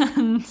 Mm-hmm.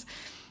 And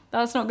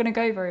that's not going to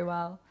go very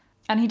well.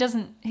 And he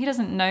doesn't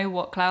know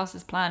what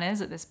Klaus's plan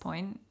is at this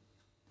point.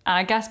 And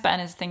I guess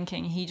Ben is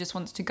thinking he just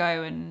wants to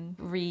go and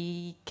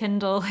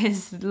rekindle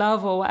his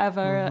love or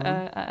whatever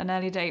at an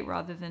early date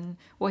rather than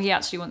what he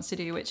actually wants to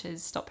do, which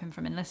is stop him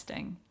from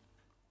enlisting.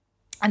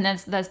 And then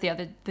there's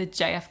the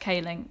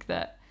JFK link,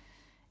 that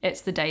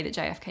it's the day that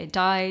JFK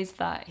dies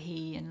that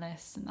he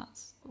enlists, and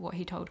that's what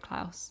he told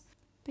Klaus.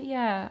 But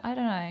yeah, I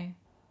don't know.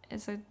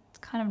 It's a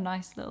kind of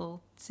nice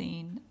little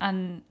scene.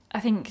 And I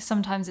think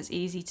sometimes it's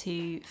easy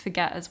to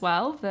forget as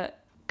well that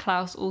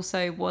Klaus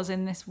also was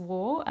in this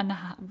war and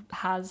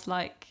has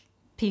like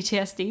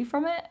PTSD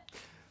from it.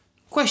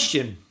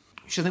 Question,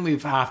 which I think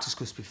we've half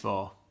discussed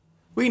before.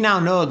 We now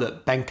know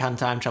that Ben can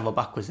time travel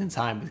backwards in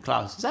time with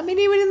Klaus. Does that mean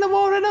he was in the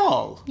war at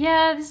all?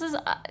 Yeah, this is...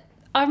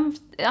 I'm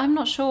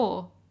not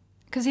sure.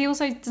 Because he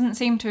also doesn't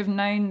seem to have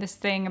known this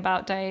thing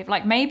about Dave.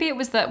 Like, maybe it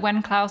was that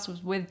when Klaus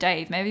was with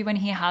Dave, maybe when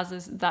he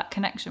has that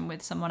connection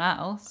with someone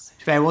else.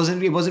 He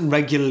wasn't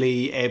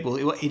regularly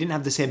able... He didn't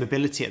have the same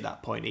ability at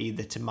that point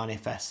either to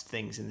manifest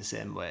things in the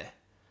same way.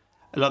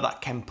 A lot of that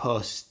came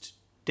post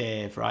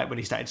Dave, right? When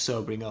he started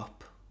sobering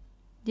up.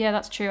 Yeah,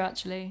 that's true,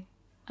 actually.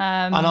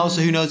 And also,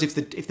 who knows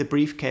if the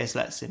briefcase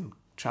lets him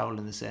travel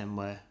in the same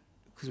way?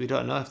 Because we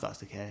don't know if that's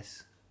the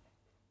case.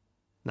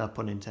 No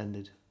pun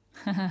intended.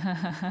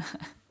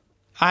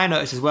 I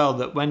noticed as well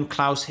that when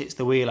Klaus hits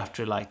the wheel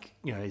after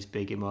his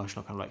big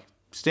emotional kind of like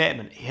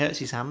statement, he hurts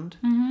his hand.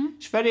 Mm-hmm.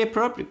 It's very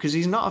appropriate because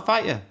he's not a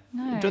fighter.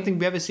 No. I don't think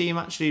we ever see him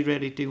actually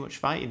really do much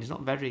fighting. He's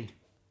not very,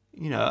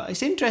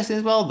 it's interesting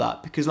as well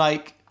that because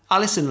like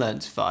Alison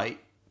learned to fight.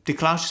 Did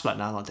Klaus just like,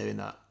 no, I'm not doing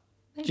that.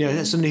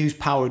 That's somebody whose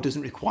power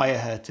doesn't require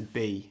her to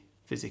be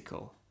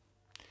physical.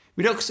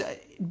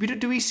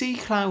 Do we see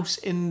Klaus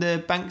in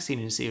the bank scene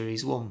in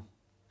series 1?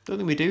 Don't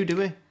think we do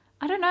we?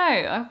 I don't know.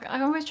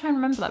 I always try and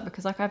remember that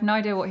because I have no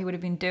idea what he would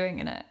have been doing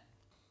in it.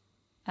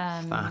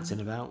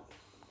 Farting about,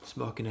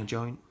 smoking a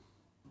joint.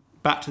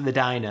 Back to the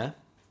diner.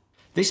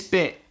 This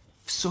bit,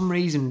 for some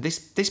reason, this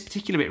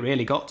particular bit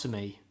really got to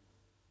me.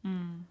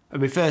 Mm.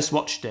 When we first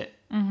watched it,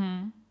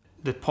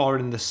 the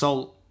pouring the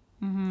salt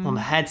on the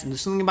heads, and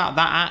there's something about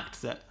that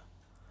act that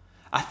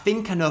I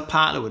think I know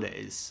partly what it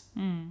is,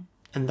 and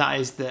that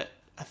is that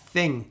I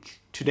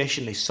think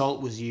traditionally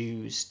salt was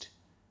used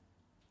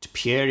to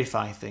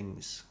purify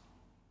things.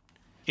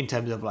 In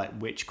terms of like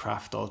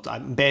witchcraft, or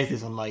I'm based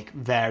this on like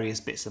various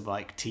bits of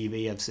like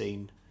TV I've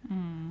seen.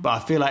 But I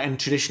feel like, and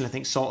traditionally I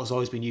think salt has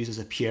always been used as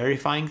a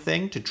purifying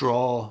thing to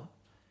draw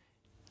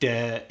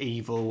dirt,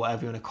 evil,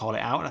 whatever you want to call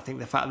it out. And I think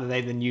the fact that they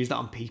then use that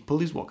on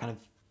people is what kind of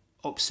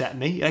upset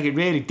me. Like it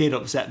really did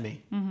upset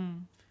me.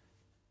 Mm-hmm.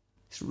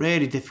 It's a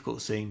really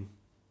difficult scene.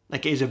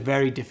 Like it is a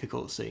very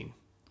difficult scene.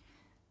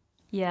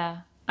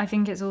 Yeah, I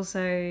think it's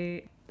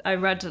also, I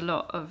read a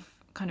lot of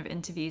kind of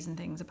interviews and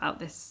things about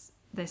this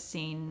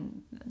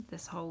scene,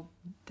 this whole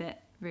bit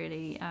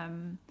really,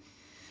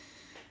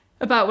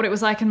 about what it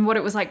was like and what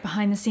it was like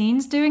behind the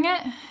scenes doing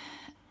it,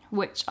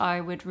 which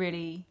I would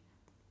really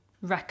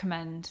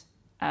recommend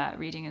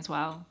reading as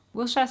well.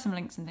 We'll share some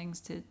links and things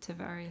to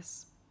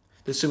various.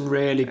 There's some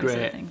really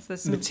great things.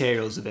 There's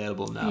materials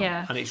available now,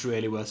 Yeah. and it's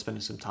really worth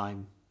spending some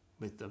time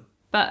with them.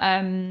 But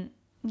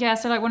yeah,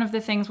 so like one of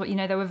the things,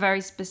 there were very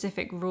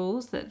specific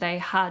rules that they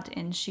had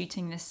in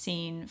shooting this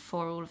scene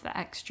for all of the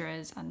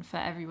extras and for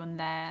everyone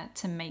there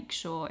to make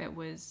sure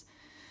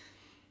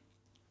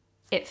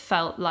it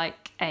felt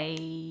like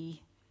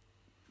a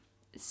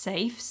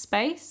safe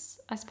space,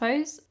 I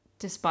suppose,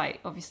 despite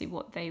obviously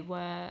what they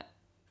were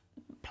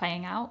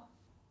playing out,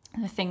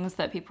 and the things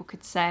that people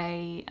could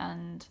say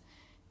and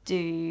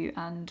do,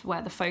 and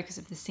where the focus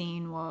of the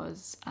scene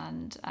was,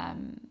 and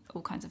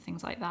all kinds of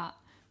things like that,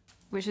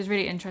 which is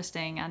really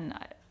interesting and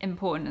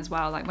important as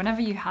well. Like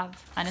whenever you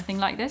have anything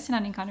like this in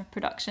any kind of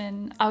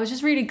production, I was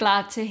just really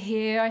glad to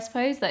hear, I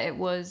suppose, that it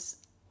was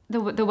the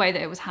way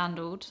that it was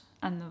handled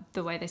and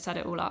the way they set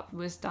it all up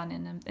was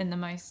done in the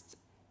most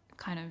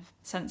kind of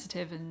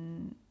sensitive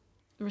and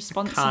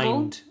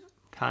responsible,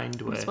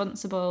 kind way,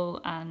 responsible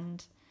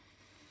and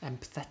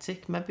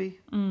empathetic, maybe.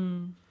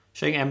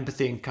 Showing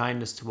empathy and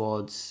kindness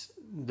towards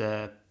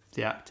the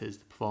actors,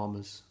 the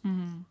performers.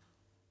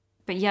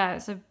 But yeah,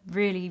 it's a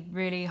really,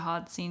 really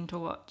hard scene to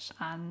watch,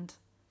 and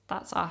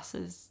that's us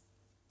as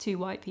two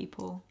white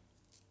people.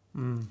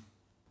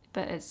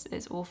 But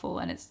it's awful,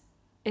 and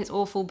it's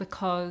awful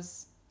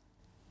because,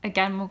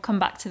 again, we'll come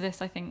back to this,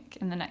 I think,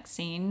 in the next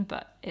scene,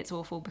 but it's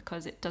awful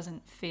because it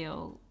doesn't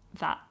feel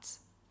that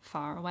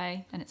far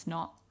away, and it's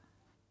not,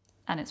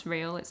 and it's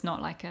real. It's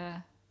not like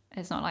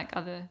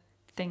other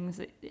things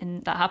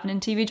that happen in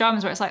TV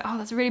dramas where it's like, oh,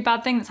 that's a really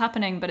bad thing that's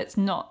happening, but it's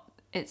not.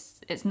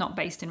 It's not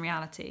based in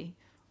reality.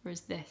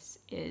 Whereas this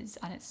is,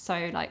 and it's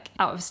so like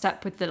out of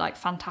step with the like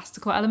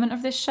fantastical element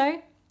of this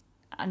show,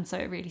 and so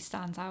it really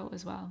stands out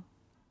as well.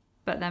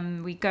 But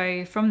then we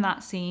go from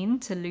that scene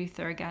to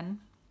Luther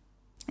again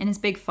in his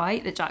big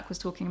fight that Jack was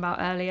talking about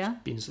earlier.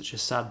 Being such a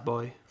sad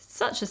boy.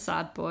 Such a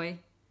sad boy.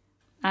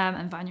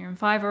 And Vanya and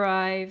Five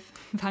arrive.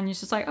 Vanya's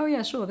just like, oh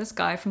yeah, sure, this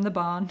guy from the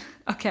barn.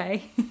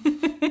 Okay.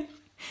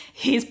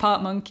 He's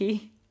part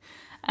monkey.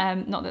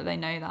 Not that they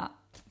know that,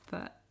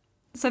 but...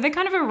 So they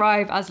kind of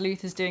arrive as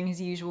Luther's doing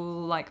his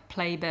usual like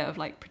play bit of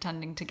like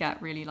pretending to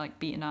get really like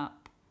beaten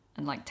up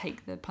and like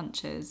take the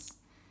punches.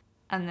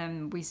 And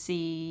then we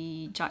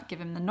see Jack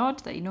give him the nod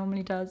that he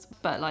normally does.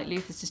 But like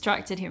Luther's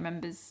distracted. He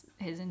remembers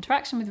his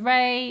interaction with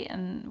Ray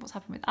and what's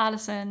happened with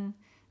Alison.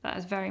 That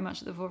is very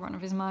much at the forefront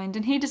of his mind.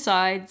 And he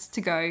decides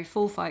to go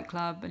full Fight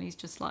Club, and he's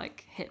just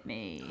like, hit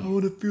me. I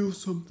want to feel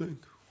something.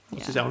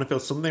 What's his, I want to feel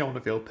something, I want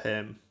to feel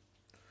pain.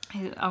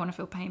 I want to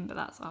feel pain, but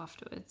that's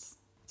afterwards.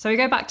 So we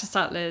go back to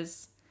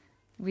Statler's.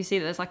 We see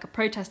that there's like a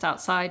protest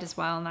outside as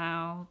well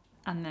now.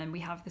 And then we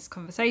have this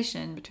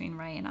conversation between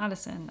Ray and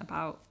Alison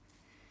about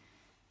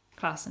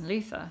Klaus and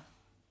Luther,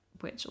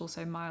 which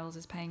also Miles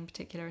is paying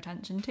particular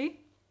attention to.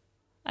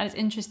 And it's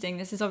interesting.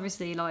 This is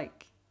obviously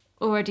like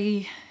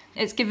already...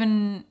 It's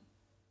given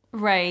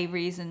Ray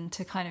reason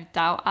to kind of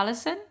doubt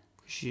Alison.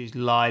 She's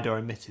lied or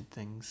omitted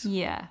things.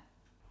 Yeah.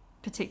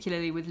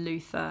 Particularly with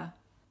Luther,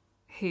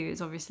 who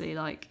is obviously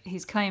like,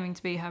 he's claiming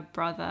to be her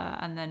brother,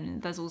 and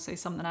then there's also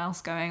something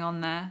else going on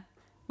there,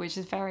 which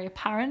is very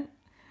apparent.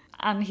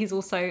 And he's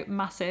also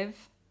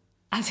massive.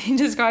 As he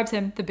describes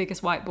him, the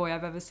biggest white boy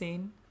I've ever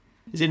seen.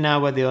 Is it now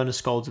where the owner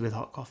scolds her with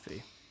hot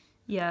coffee?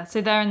 Yeah,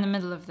 so they're in the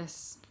middle of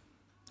this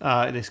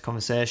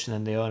conversation,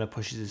 and the owner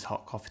pushes his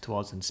hot coffee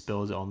towards her and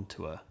spills it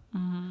onto her.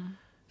 Mm-hmm.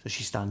 So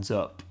she stands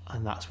up,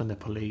 and that's when the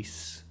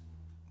police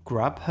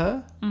grab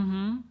her.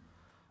 Mm-hmm.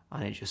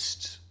 And it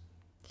just,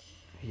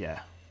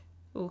 yeah.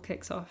 All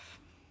kicks off.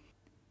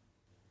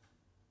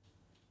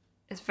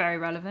 It's very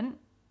relevant.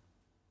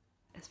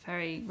 It's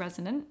very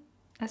resonant.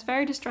 It's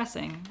very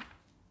distressing.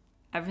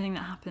 Everything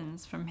that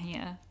happens from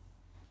here.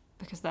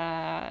 Because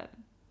they're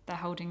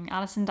holding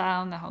Alison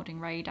down, they're holding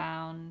Ray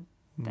down,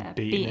 they're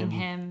beating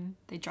him,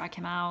 they drag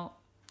him out.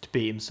 To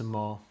beat him some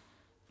more.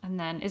 And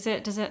then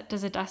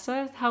does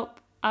Odessa help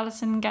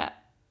Alison get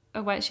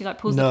away? She like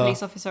pulls the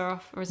police officer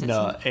off, or is it?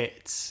 No,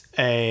 it's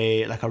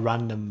a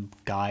random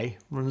guy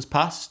runs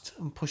past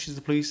and pushes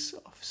the police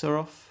officer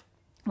off.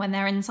 When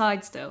they're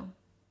inside still?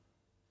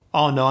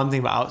 Oh no, I'm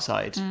thinking about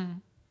outside.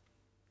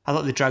 I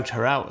thought they dragged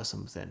her out or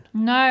something.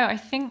 No, I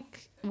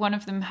think one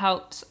of them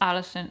helps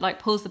Alison, like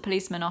pulls the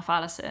policeman off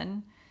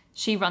Alison.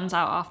 She runs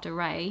out after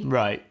Ray.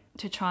 Right.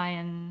 To try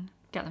and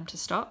get them to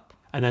stop.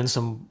 And then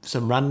some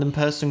random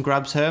person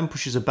grabs her and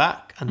pushes her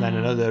back, and then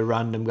another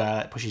random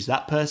guy pushes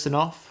that person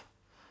off.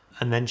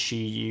 And then she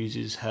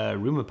uses her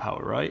rumour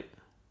power, right?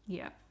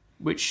 Yeah.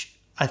 Which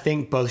I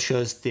think both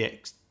shows the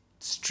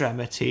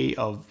extremity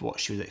of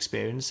what she was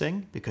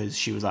experiencing, because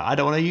she was like, I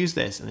don't want to use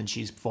this, and then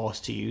she's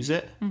forced to use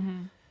it.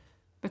 Mm-hmm.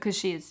 Because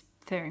she is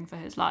fearing for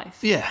his life.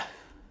 Yeah.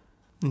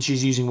 And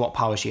she's using what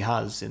power she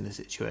has in the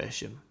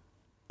situation.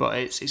 But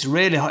it's a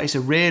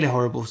really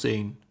horrible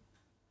scene.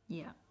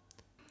 Yeah.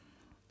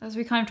 as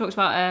we kind of talked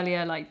about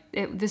earlier, like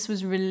this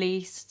was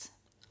released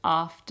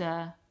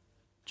after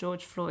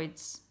George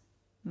Floyd's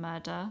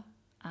murder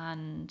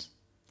and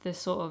the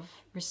sort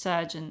of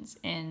resurgence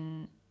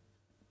in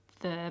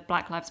the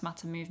Black Lives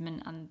Matter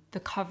movement and the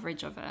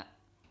coverage of it.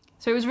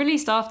 So it was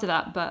released after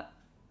that, but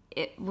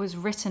it was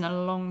written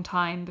a long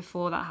time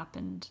before that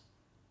happened.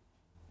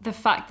 The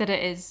fact that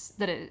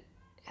it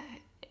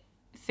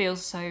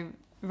feels so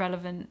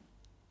relevant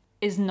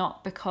is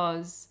not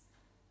because,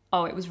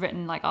 it was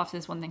written like after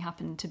this one thing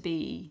happened to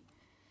be.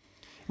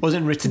 It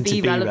wasn't written to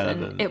be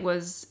relevant. It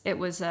was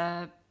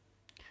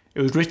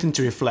written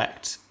to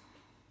reflect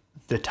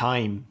the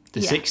time, the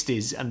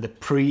 60s, and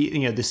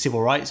the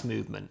civil rights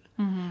movement,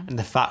 and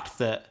the fact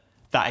that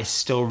is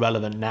still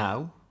relevant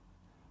now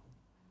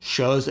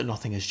shows that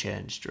nothing has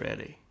changed,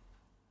 really.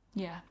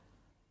 Yeah.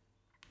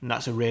 And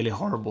that's a really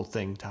horrible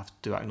thing to have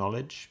to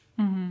acknowledge.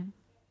 Mm-hmm.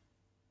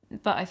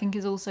 But I think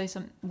is also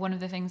one of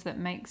the things that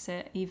makes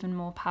it even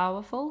more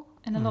powerful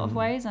in a lot of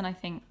ways. And I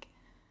think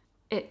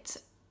it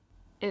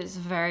is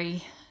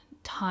very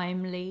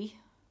timely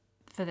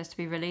for this to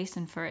be released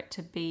and for it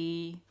to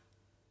be...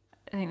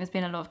 I think there's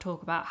been a lot of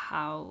talk about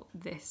how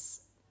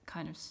this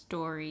kind of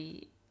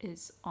story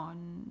is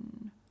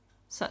on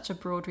such a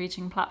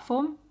broad-reaching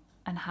platform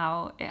and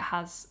how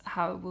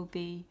it will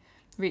be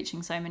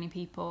reaching so many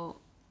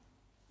people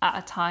at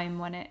a time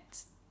when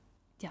it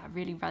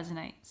really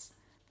resonates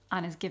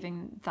and is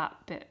giving that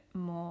bit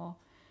more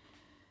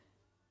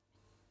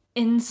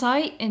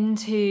insight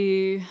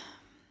into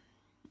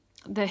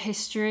the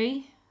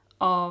history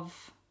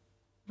of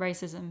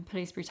racism,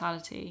 police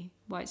brutality,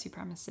 white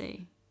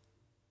supremacy,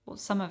 or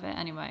some of it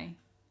anyway.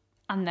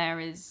 And there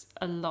are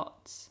a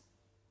lot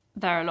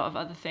of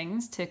other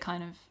things to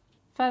kind of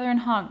further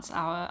enhance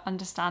our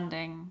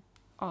understanding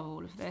of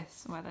all of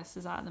this, where this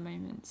is at the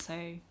moment.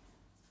 So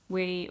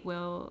we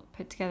will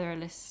put together a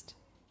list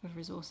of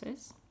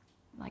resources,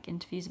 like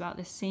interviews about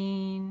this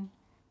scene,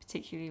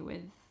 particularly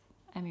with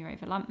Emmy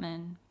Raver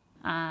Lampman,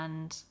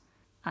 and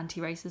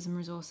anti-racism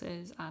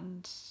resources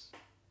and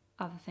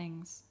other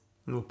things.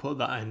 And we'll put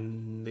that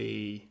on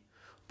the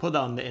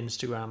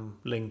Instagram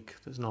link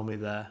that's normally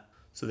there,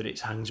 so that it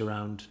hangs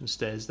around and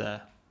stays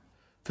there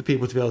for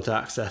people to be able to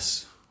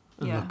access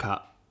and look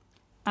at.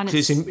 And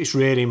it's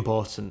really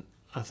important,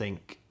 I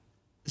think,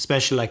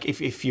 especially like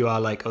if you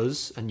are like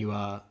us and you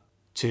are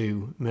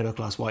two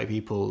middle-class white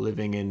people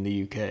living in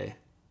the UK,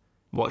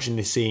 watching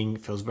this scene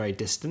feels very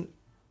distant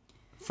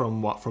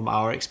from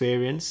our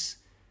experience,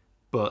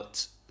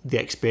 but the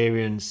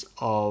experience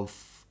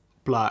of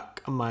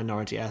black and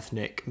minority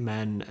ethnic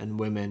men and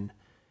women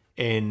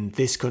in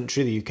this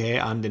country, the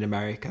UK, and in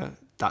America,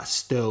 that's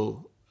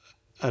still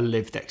a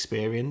lived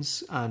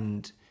experience.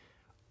 And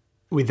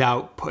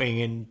without putting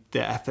in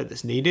the effort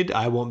that's needed,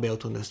 I won't be able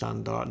to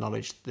understand or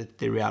acknowledge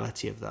the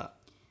reality of that.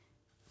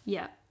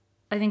 Yeah.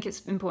 I think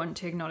it's important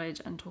to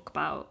acknowledge and talk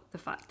about the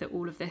fact that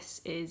all of this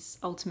is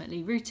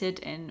ultimately rooted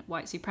in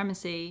white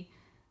supremacy,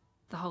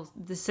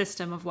 the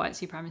system of white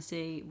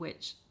supremacy,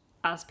 which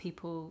as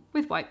people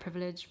with white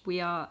privilege,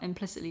 we are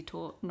implicitly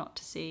taught not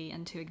to see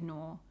and to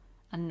ignore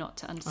and not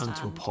to understand. And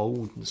to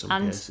uphold in some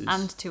cases.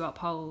 And to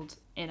uphold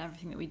in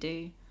everything that we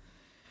do.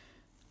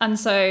 And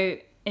so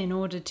in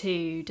order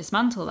to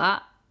dismantle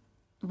that,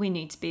 we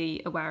need to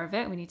be aware of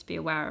it. We need to be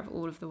aware of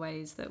all of the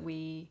ways that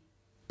we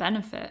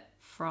benefit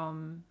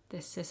from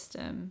this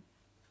system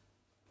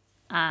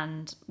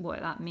and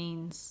what that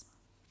means.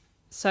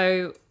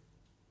 So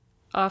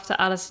after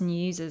Alison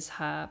uses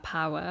her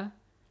power,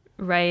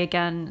 Ray,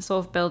 again,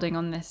 sort of building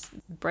on this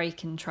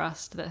break in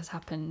trust that has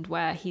happened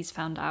where he's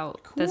found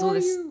out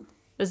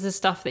there's this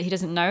stuff that he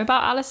doesn't know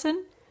about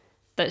Alison,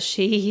 that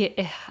she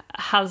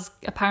has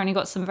apparently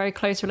got some very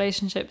close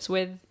relationships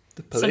with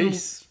the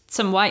police,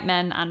 some white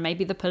men and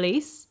maybe the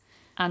police.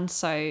 And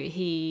so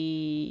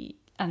he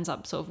ends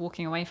up sort of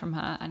walking away from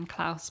her, and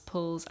Klaus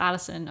pulls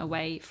Alison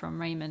away from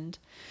Raymond,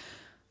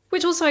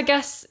 which also, I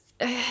guess,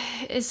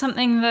 is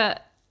something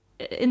that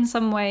in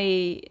some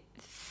way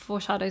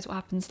foreshadows what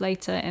happens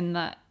later, in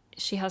that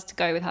she has to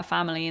go with her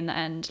family in the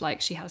end.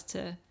 Like she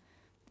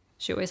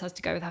always has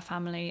to go with her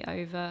family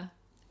over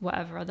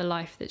whatever other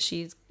life that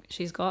she's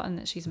got and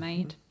that she's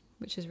made,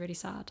 which is really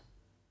sad.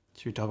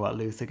 Should we talk about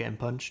Luther getting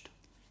punched?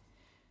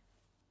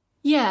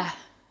 Yeah.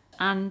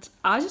 And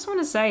I just want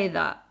to say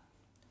that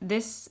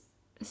this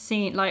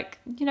scene, like,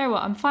 you know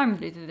what, I'm fine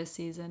with Luther this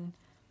season,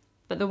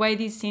 but the way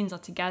these scenes are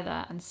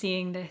together and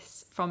seeing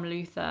this from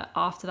Luther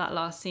after that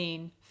last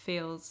scene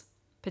feels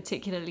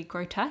particularly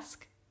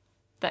grotesque,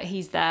 that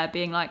he's there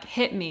being like,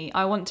 hit me,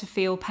 I want to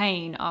feel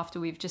pain after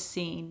we've just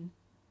seen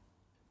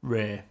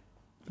Ray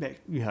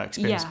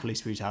experience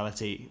police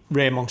brutality.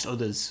 Ray, amongst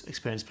others,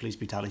 experienced police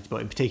brutality,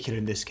 but in particular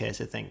in this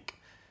case, I think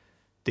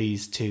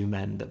these two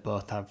men that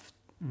both have,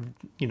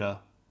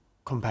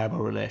 comparable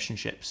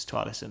relationships to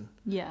Alison.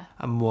 Yeah.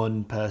 And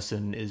one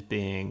person is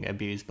being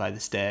abused by the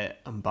state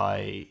and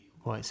by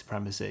white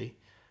supremacy,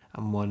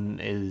 and one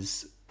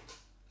is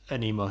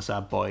an emo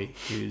sad boy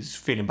who's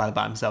feeling bad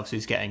about himself, so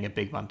he's getting a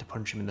big man to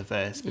punch him in the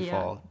face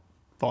before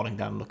falling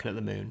down and looking at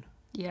the moon.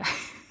 Yeah.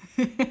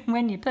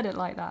 when you put it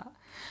like that.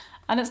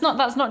 And that's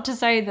not to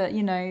say that,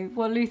 you know,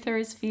 what Luther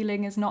is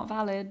feeling is not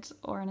valid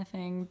or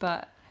anything,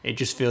 but It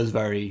just feels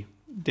very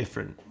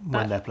different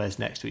when they're placed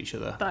next to each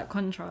other. that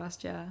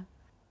contrast, yeah.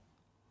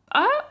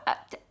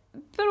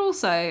 But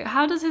also,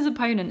 how does his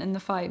opponent in the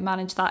fight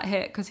manage that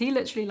hit? Because he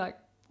literally, like,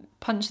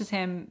 punches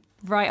him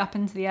right up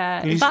into the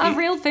air. Is that a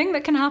real thing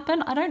that can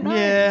happen? I don't know.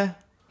 Yeah.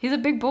 He's a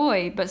big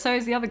boy, but so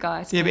is the other guy,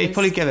 I suppose. Yeah, but he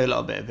probably gave a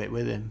little bit of it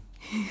with him.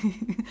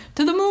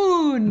 To the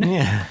moon!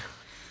 Yeah.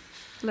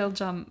 Little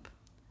jump.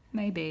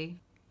 Maybe.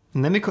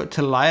 And then we cut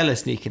to Lila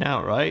sneaking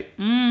out, right?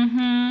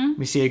 Mm-hmm.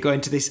 We see her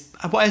going to this,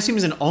 what I assume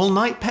is an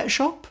all-night pet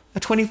shop? A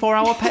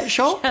 24-hour pet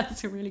shop? Yeah,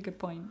 that's a really good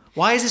point.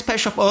 Why is this pet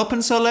shop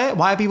open so late?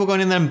 Why are people going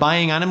in there and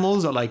buying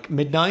animals at like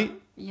midnight?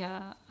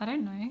 Yeah, I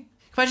don't know.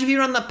 Imagine if you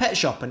run that pet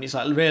shop and it's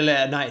like really late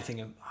at night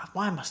thinking,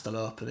 why am I still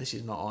open? This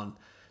is not on.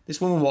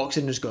 This woman walks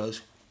in and just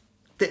goes,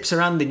 dips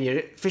her hand in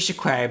your fish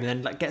aquarium and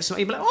then like gets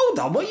something. You'd be like, hold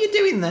on, what are you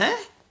doing there?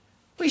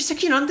 What are you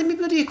sticking your hand in my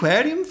bloody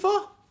aquarium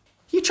for?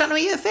 You trying to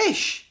eat a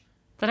fish?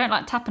 They don't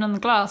like tapping on the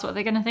glass. What are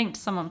they going to think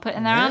to someone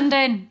putting their hand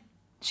in?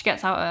 She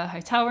gets out a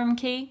hotel room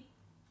key.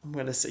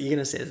 You're gonna say,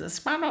 it's a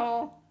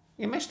sparrow.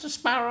 You missed a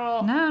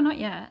sparrow. No, not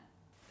yet.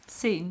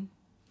 Soon.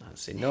 I've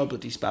seen no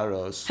bloody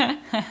sparrows.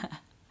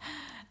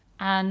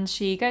 And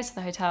she goes to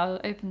the hotel,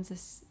 opens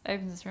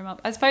this room up.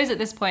 I suppose at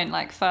this point,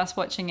 like first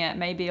watching it,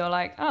 maybe you're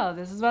like, oh,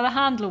 this is where the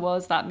handler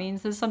was. That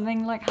means there's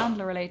something like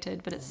handler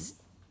related, but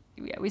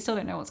we still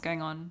don't know what's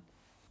going on.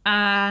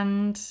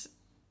 And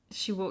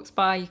she walks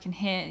by, you can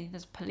hear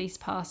there's police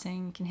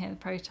passing, you can hear the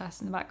protests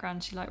in the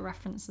background. She like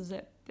references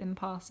it in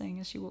passing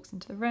as she walks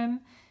into the room.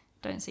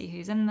 Don't see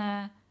who's in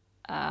there.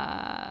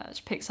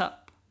 She picks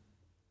up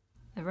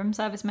the room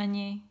service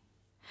menu.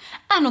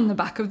 And on the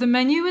back of the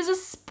menu is a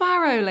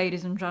sparrow,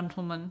 ladies and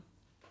gentlemen.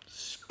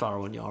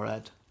 Sparrow on your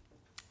head.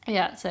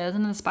 Yeah, so there's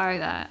another sparrow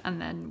there,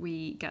 and then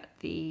we get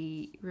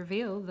the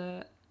reveal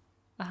that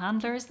the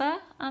handler is there,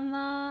 and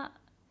that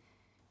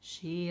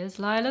she is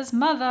Lila's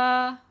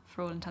mother,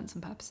 for all intents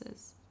and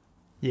purposes.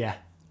 Yeah.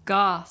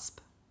 Gasp.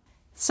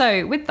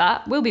 So, with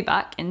that, we'll be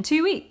back in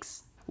 2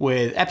 weeks.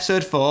 With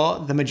episode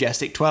 4, The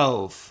Majestic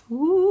 12.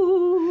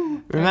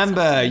 Ooh.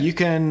 Remember, you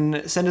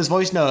can send us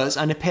voice notes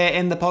and appear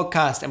in the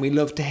podcast, and we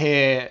love to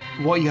hear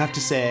what you have to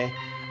say,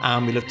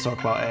 and we love to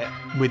talk about it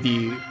with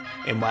you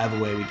in whatever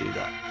way we do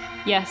that.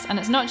 Yes, and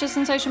it's not just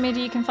on social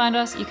media you can find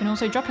us. You can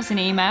also drop us an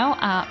email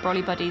at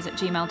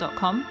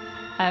brollybuddies@gmail.com.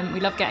 We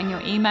love getting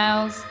your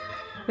emails.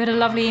 We had a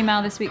lovely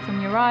email this week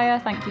from Uriah.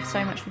 Thank you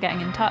so much for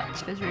getting in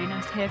touch. It was really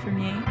nice to hear from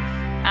you.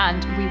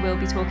 And we will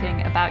be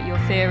talking about your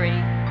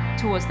theory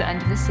towards the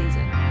end of the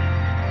season.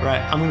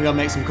 Right, I'm going to go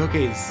make some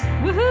cookies.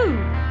 Woohoo!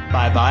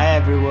 Bye-bye,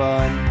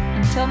 everyone.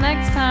 Until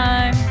next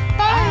time.